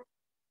sao.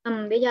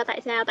 Lý do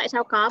tại sao? Tại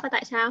sao có và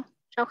tại sao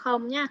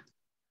không nhá.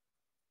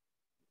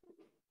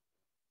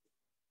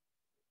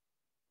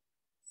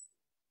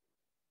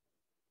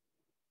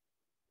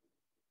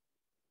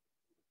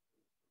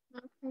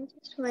 Okay,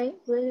 just wait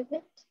a little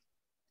bit.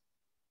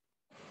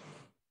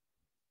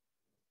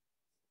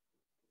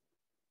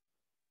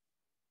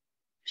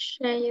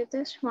 Share you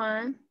this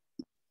one.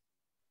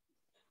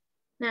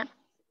 Now,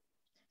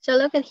 so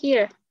look at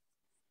here.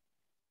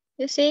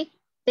 You see,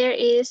 there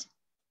is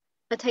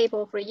a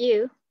table for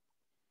you.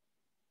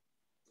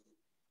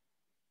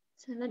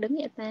 Sao nó đứng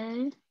vậy ta?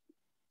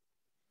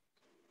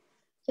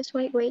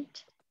 Just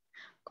wait.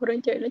 Cô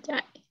đang chờ nó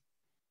chạy.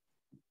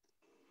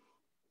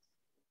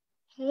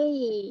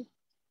 Hey.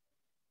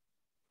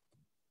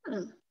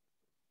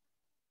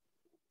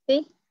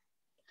 See?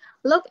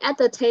 Look at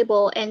the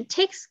table and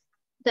take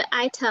the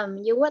item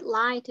you would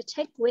like to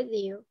take with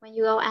you when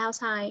you go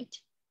outside.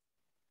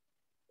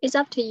 It's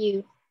up to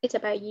you. It's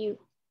about you.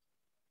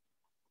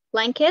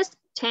 Blankets,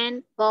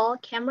 tent, ball,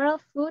 camera,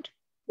 food,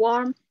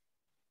 warm,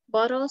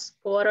 bottles,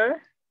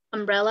 water,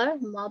 umbrella,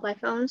 mobile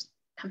phones,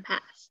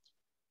 compass.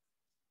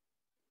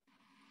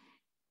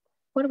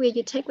 What will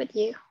you take with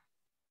you?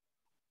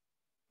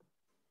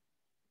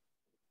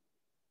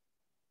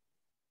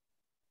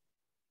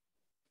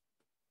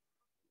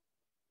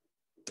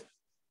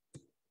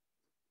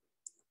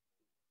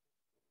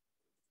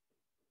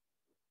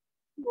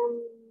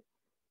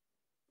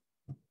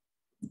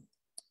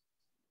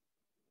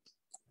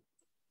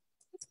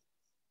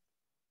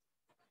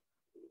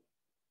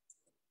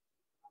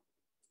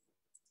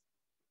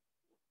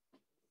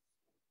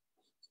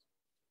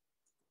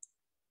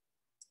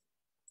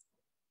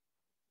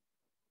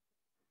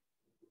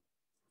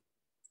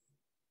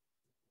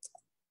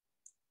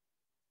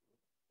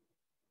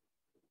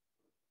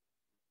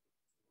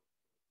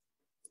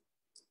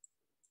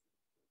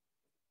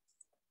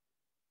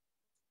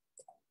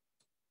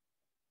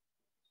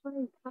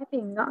 Thái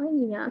Tiền gõ cái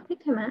gì nhở? Thích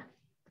thôi mà.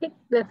 Thích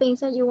the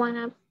things that you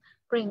wanna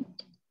bring.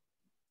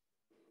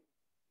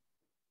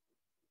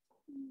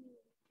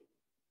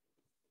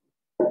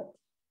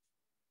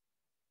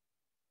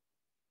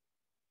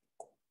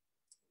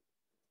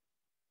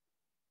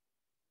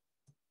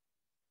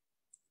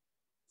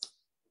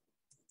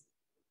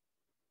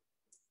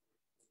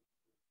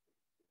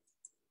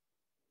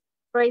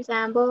 For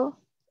example,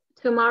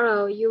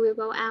 tomorrow you will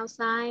go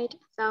outside,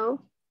 so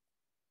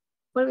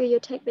what will you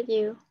take with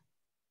you?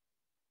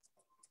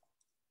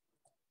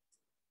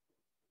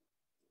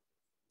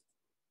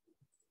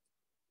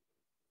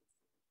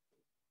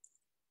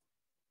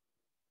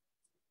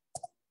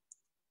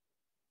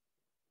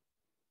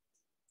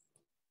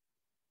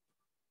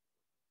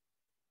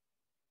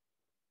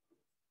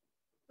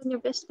 Con nhập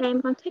cái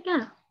stem con thích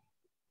à?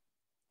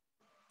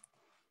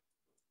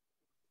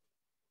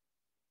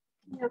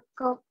 Dạ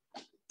cô.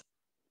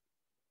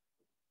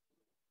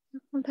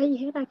 Không thấy gì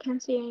hết, I can't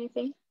see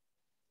anything.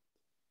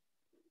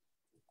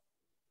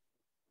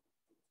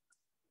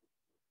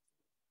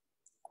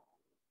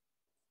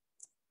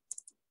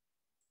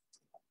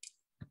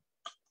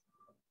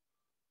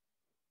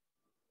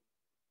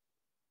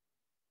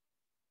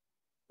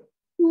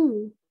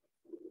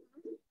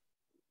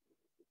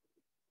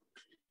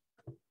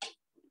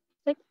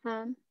 Thích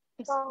hả?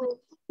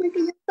 Mấy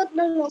cái dấu tích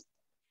đó luôn.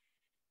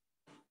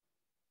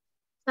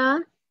 Đó,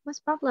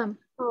 what's problem?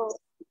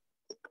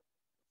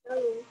 Đó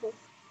luôn.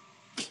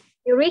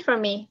 You read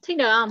for me. Thích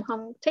được không?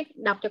 Không thích,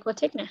 đọc cho cô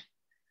thích nè.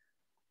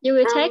 You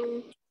will take.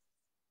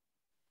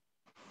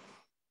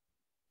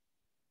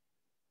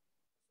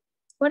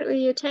 What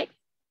will you take?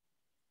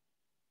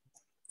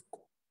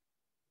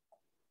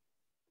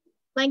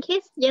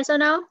 Blanket? Yes or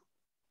no?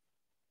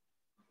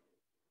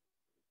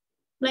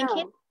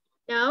 Blanket?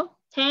 No.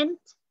 Tent?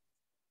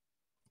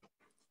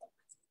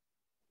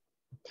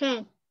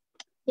 Tent.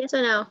 Yes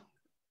or no?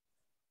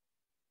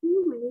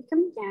 Nếu mà đi cắm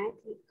trại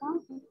thì có.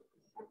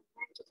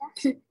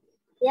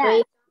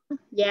 Yeah.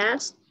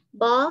 Yes.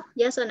 Ball?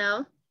 Yes or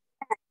no?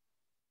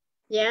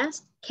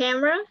 Yes.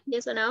 Camera?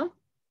 Yes or no?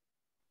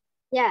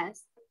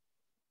 Yes.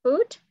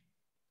 Food?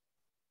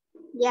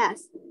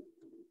 Yes.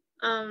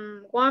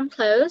 Warm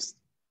clothes?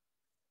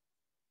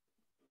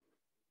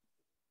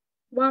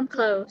 Warm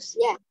clothes?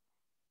 Yeah.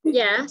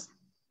 Yes.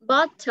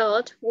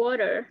 Bottled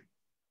water?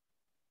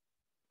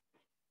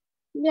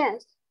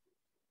 Yes.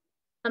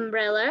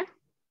 Umbrella?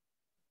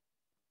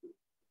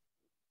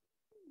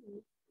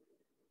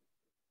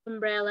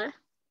 Umbrella?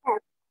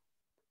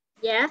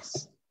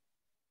 Yes.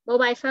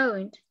 Mobile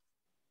phone?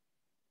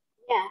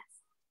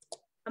 Yes.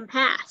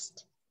 Compass?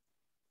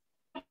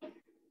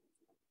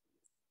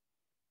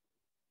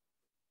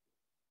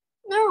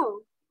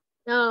 No.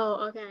 No,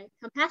 okay.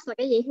 Compass là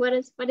cái gì? What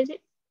is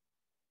it?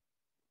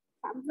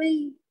 Phạm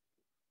vi.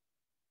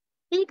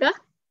 Cái gì cơ?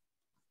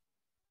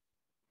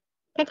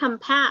 Cái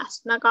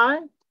compass nó có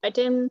ở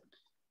trên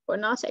của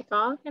nó sẽ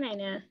có cái này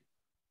nè.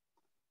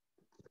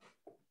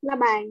 La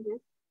bàn hả?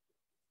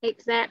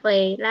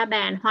 Exactly, la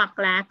bàn hoặc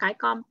là cái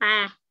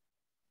compa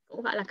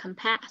cũng gọi là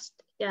compass.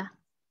 Yeah.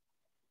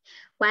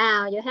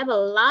 Wow, you have a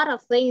lot of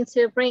things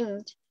to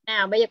bring.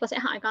 Nào, bây giờ cô sẽ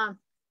hỏi con.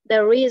 The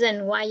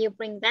reason why you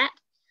bring that.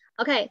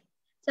 Okay,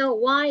 so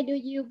why do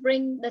you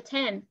bring the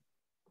 10?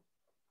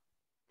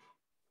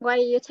 Why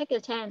do you take the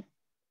 10?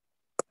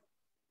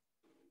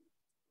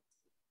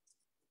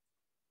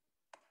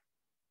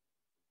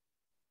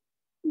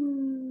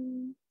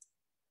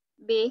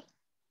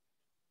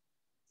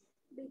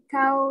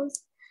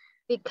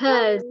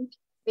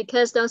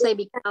 Because don't say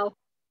because.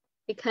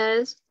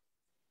 Because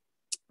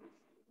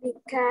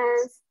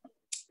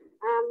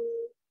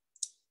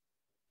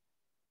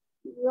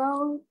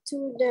go to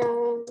the.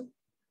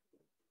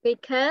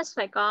 Because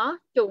phải có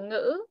chủ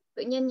ngữ,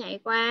 tự nhiên nhảy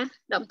qua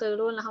động từ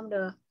luôn là không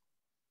được.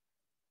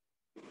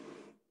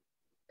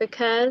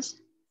 Because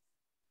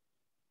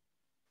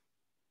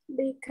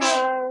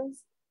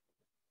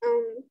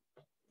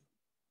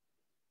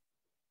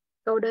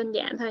câu đơn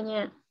giản thôi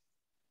nha.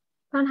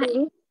 Con hãy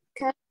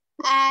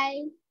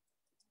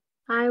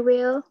I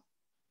will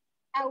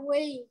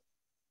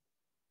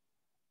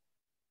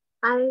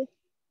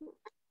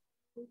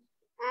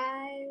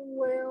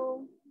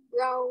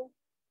go.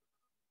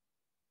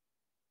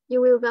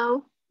 You will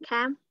go.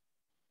 Cam.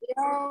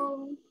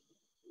 Go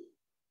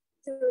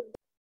to.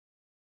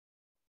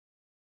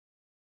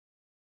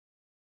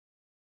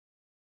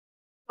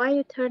 Why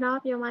you turn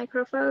off your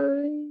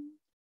microphone?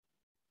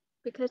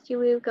 Because you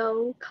will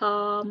go.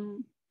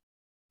 Come.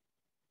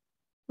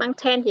 Mang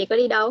 10 thì có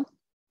đi đâu?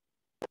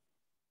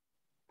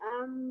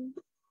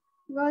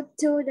 Go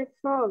to the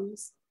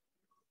forest.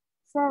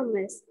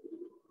 Forest.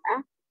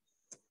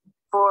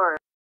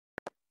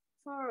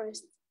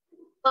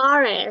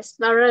 Forest,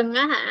 vào rừng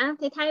á hả?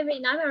 Thì thay vì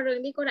nói vào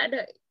rừng đi, cô đã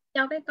đợi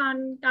cho cái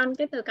con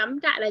cái từ cắm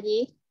trại là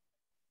gì?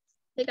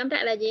 Thì cắm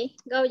trại là gì?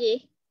 Go gì?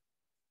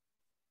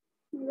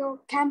 Go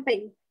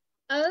camping.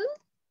 Ừ.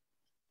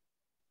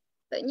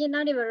 Tự nhiên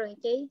nó đi vào rừng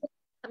chi?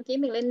 Thậm chí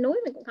mình lên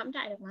núi mình cũng cắm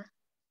trại được mà.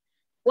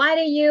 Why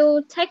do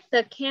you take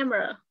the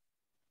camera?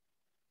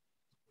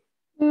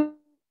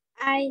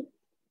 I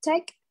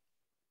take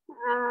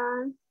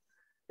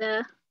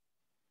The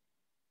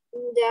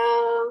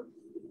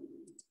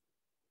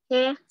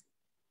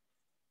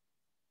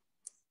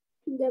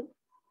the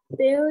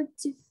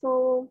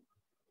beautiful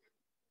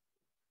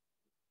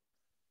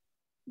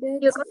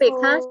chưa có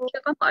because, chưa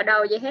có mở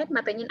đầu gì hết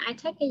mà tự nhiên I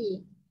take cái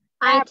gì?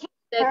 I take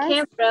the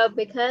camera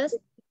because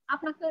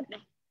óc nó cứ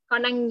này.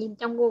 Con đang nhìn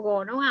trong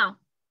Google đúng không?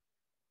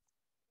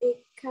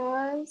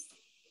 Because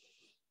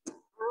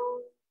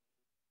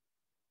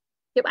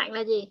Chụp ảnh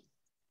là gì?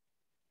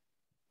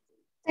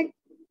 take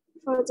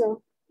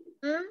photo.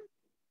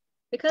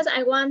 Because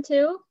I want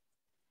to.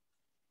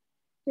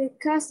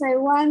 Because I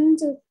want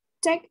to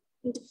take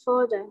the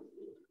photo.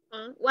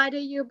 Why do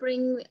you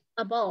bring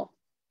a ball?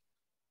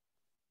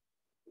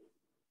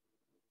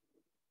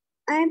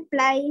 I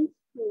play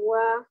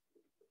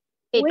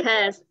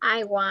because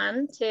I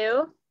want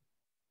to.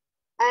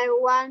 I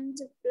want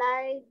to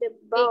play the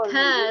ball.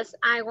 Because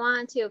I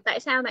want to. Tại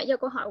sao nãy giờ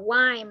cô hỏi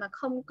why mà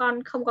không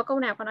có câu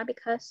nào con nói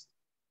because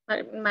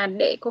mà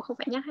để cô không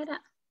phải nhắc hết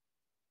ạ.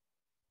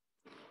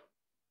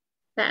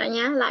 Lại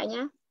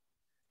nhá.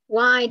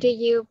 Why do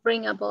you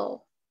bring a ball?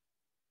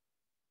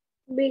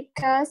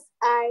 Because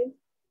I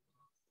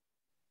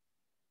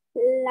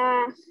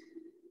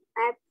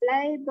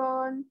play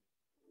ball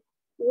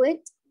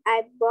with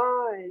a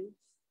ball.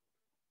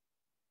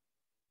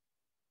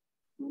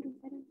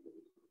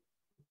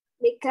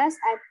 Because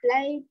I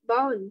play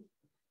ball.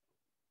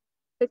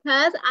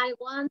 Because I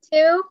want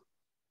to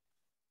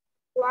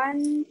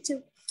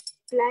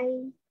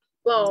play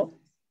ball.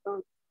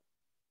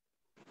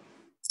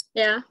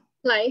 Yeah,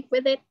 play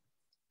with it.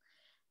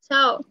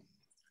 So,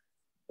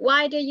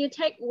 why do you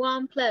take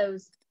warm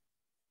clothes?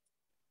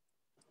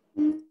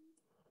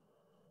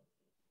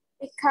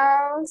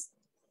 Because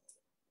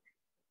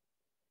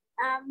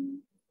I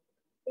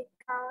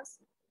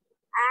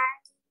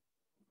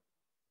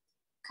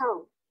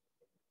cold.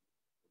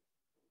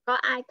 Có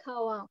ai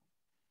cold không?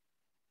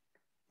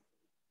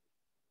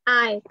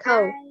 I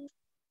cold.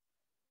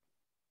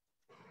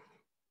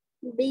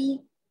 I be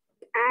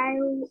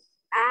cold.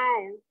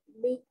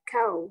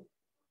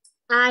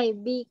 I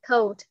be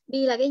cold.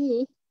 Be là cái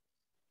gì?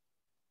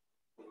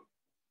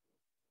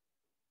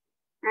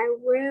 I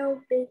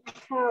will be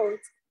cold.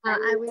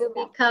 I will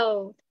be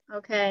cold.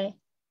 Okay.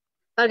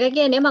 Còn cái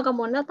kia nếu mà con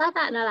muốn nó tắt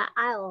lại nó là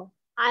I'll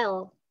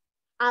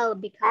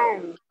be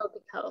cold. I'll be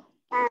cold.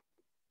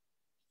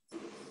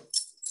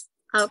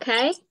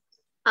 Okay.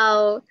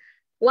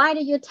 Why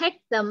do you take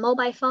the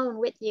mobile phone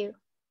with you?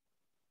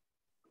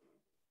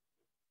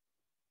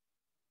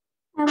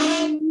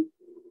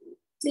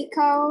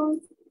 Because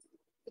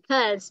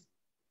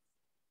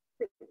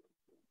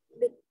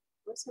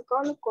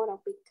có lúc cô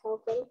đọc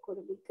because, có lúc cô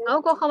đọc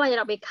because. Cô không bao giờ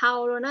đọc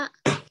because luôn á.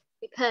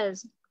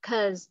 Because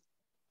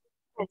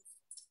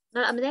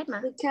nó là âm Z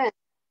mà. Because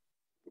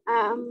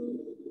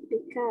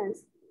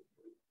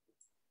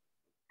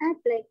I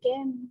play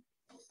game.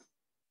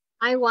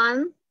 I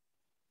want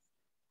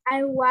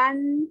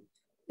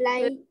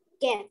play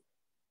game.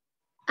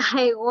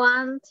 I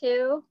want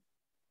to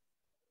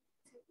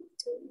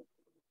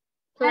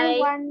play. I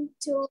want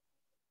to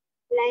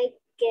play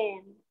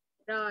game.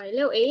 Rồi,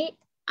 lưu ý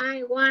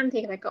I want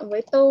thì phải cộng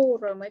với to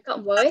rồi mới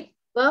cộng với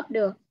verb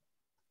được.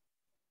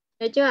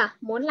 Được chưa?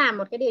 Muốn làm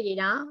một cái điều gì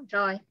đó.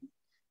 Rồi,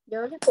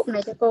 nhớ cái cụm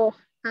này cho cô.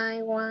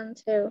 I want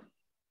to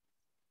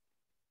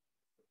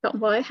cộng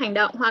với hành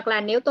động. Hoặc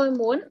là nếu tôi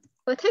muốn,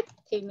 tôi thích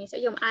thì mình sẽ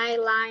dùng I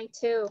like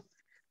to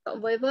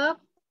cộng với verb.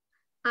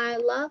 I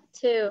love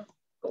to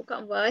cũng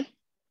cộng với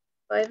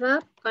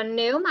verb. Còn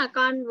nếu mà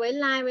con với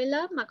like với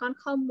love mà con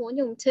không muốn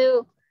dùng to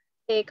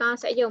thì con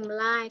sẽ dùng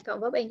like cộng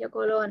verb in cho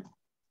cô luôn.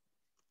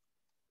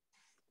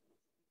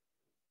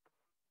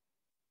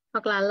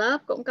 Hoặc là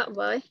love cũng cộng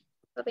với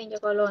verb in cho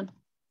cô luôn.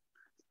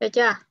 Được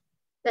chưa?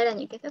 Đây là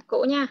những kiến thức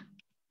cũ nha.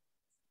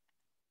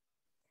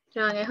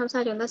 Rồi ngày hôm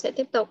sau chúng ta sẽ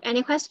tiếp tục.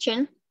 Any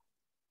question?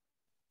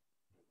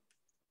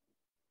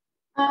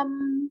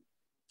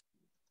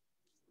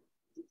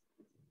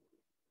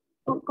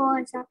 Cô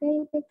sao cái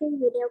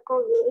video cô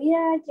gửi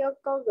cho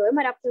cô gửi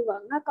mà đọc từ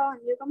vựng á, con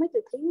hình như có mấy từ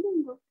thiếu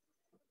đúng không?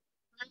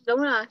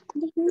 Đúng rồi.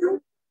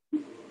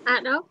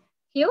 Đâu?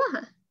 Thiếu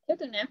hả? Thiếu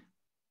từ nào?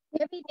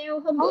 Cái video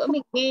hôm bữa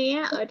mình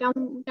nghe ở trong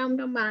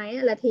bài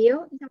là thiếu.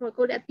 Xong rồi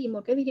cô đã tìm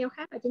một cái video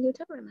khác ở trên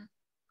YouTube rồi mà.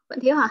 Vẫn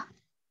thiếu hả?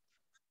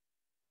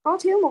 Có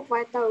thiếu một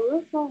vài từ đó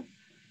cô.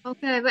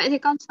 Ok, vậy thì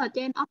con search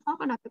trên Oxford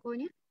con đọc cho cô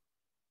nhé.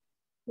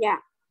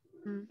 Dạ.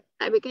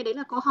 Tại vì cái đấy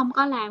là cô không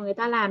có làm, người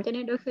ta làm cho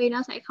nên đôi khi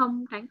nó sẽ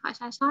không tránh khỏi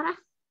sai sót á.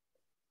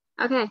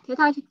 Ok, thế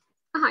thôi.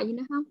 Có hỏi gì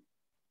nữa không?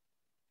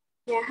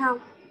 Dạ không.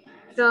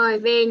 Rồi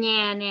về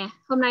nhà nè,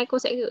 hôm nay cô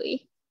sẽ gửi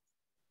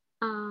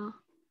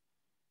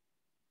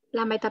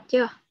làm bài tập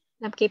chưa?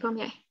 Làm kịp không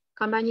vậy?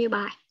 Còn bao nhiêu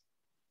bài?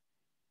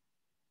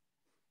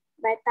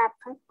 Bài tập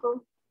hả cô?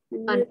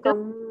 Hình Tuần như trước,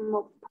 còn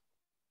một.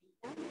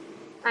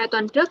 bài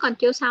tuần trước còn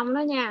chưa xong đó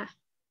nha.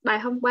 Bài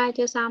hôm qua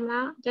chưa xong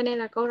đó, cho nên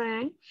là cô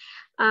ráng.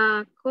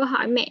 Cô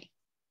hỏi mẹ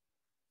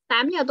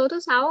 8 giờ tối thứ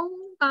sáu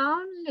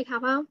có lịch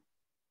học không?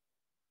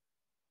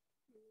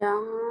 Dạ,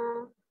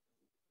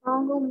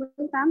 con cũng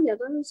biết 8 giờ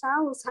tới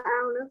 6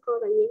 sao nữa cô,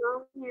 tại vì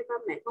con nghe ba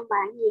mẹ con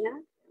bạn gì đó.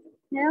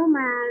 Nếu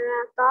mà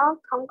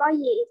không có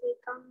gì thì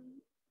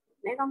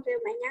để con kêu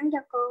mẹ nhắn cho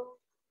cô.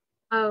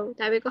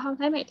 Tại vì cô không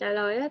thấy mẹ trả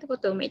lời á, cô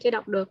tưởng mẹ chưa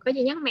đọc được. Có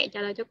gì nhắc mẹ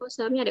trả lời cho cô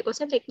sớm nha, để cô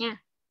xếp lịch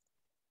nha.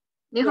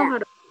 Nếu không Dạ. học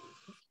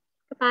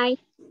được, bye.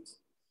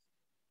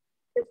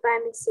 Goodbye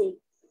Missy.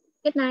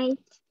 Good night.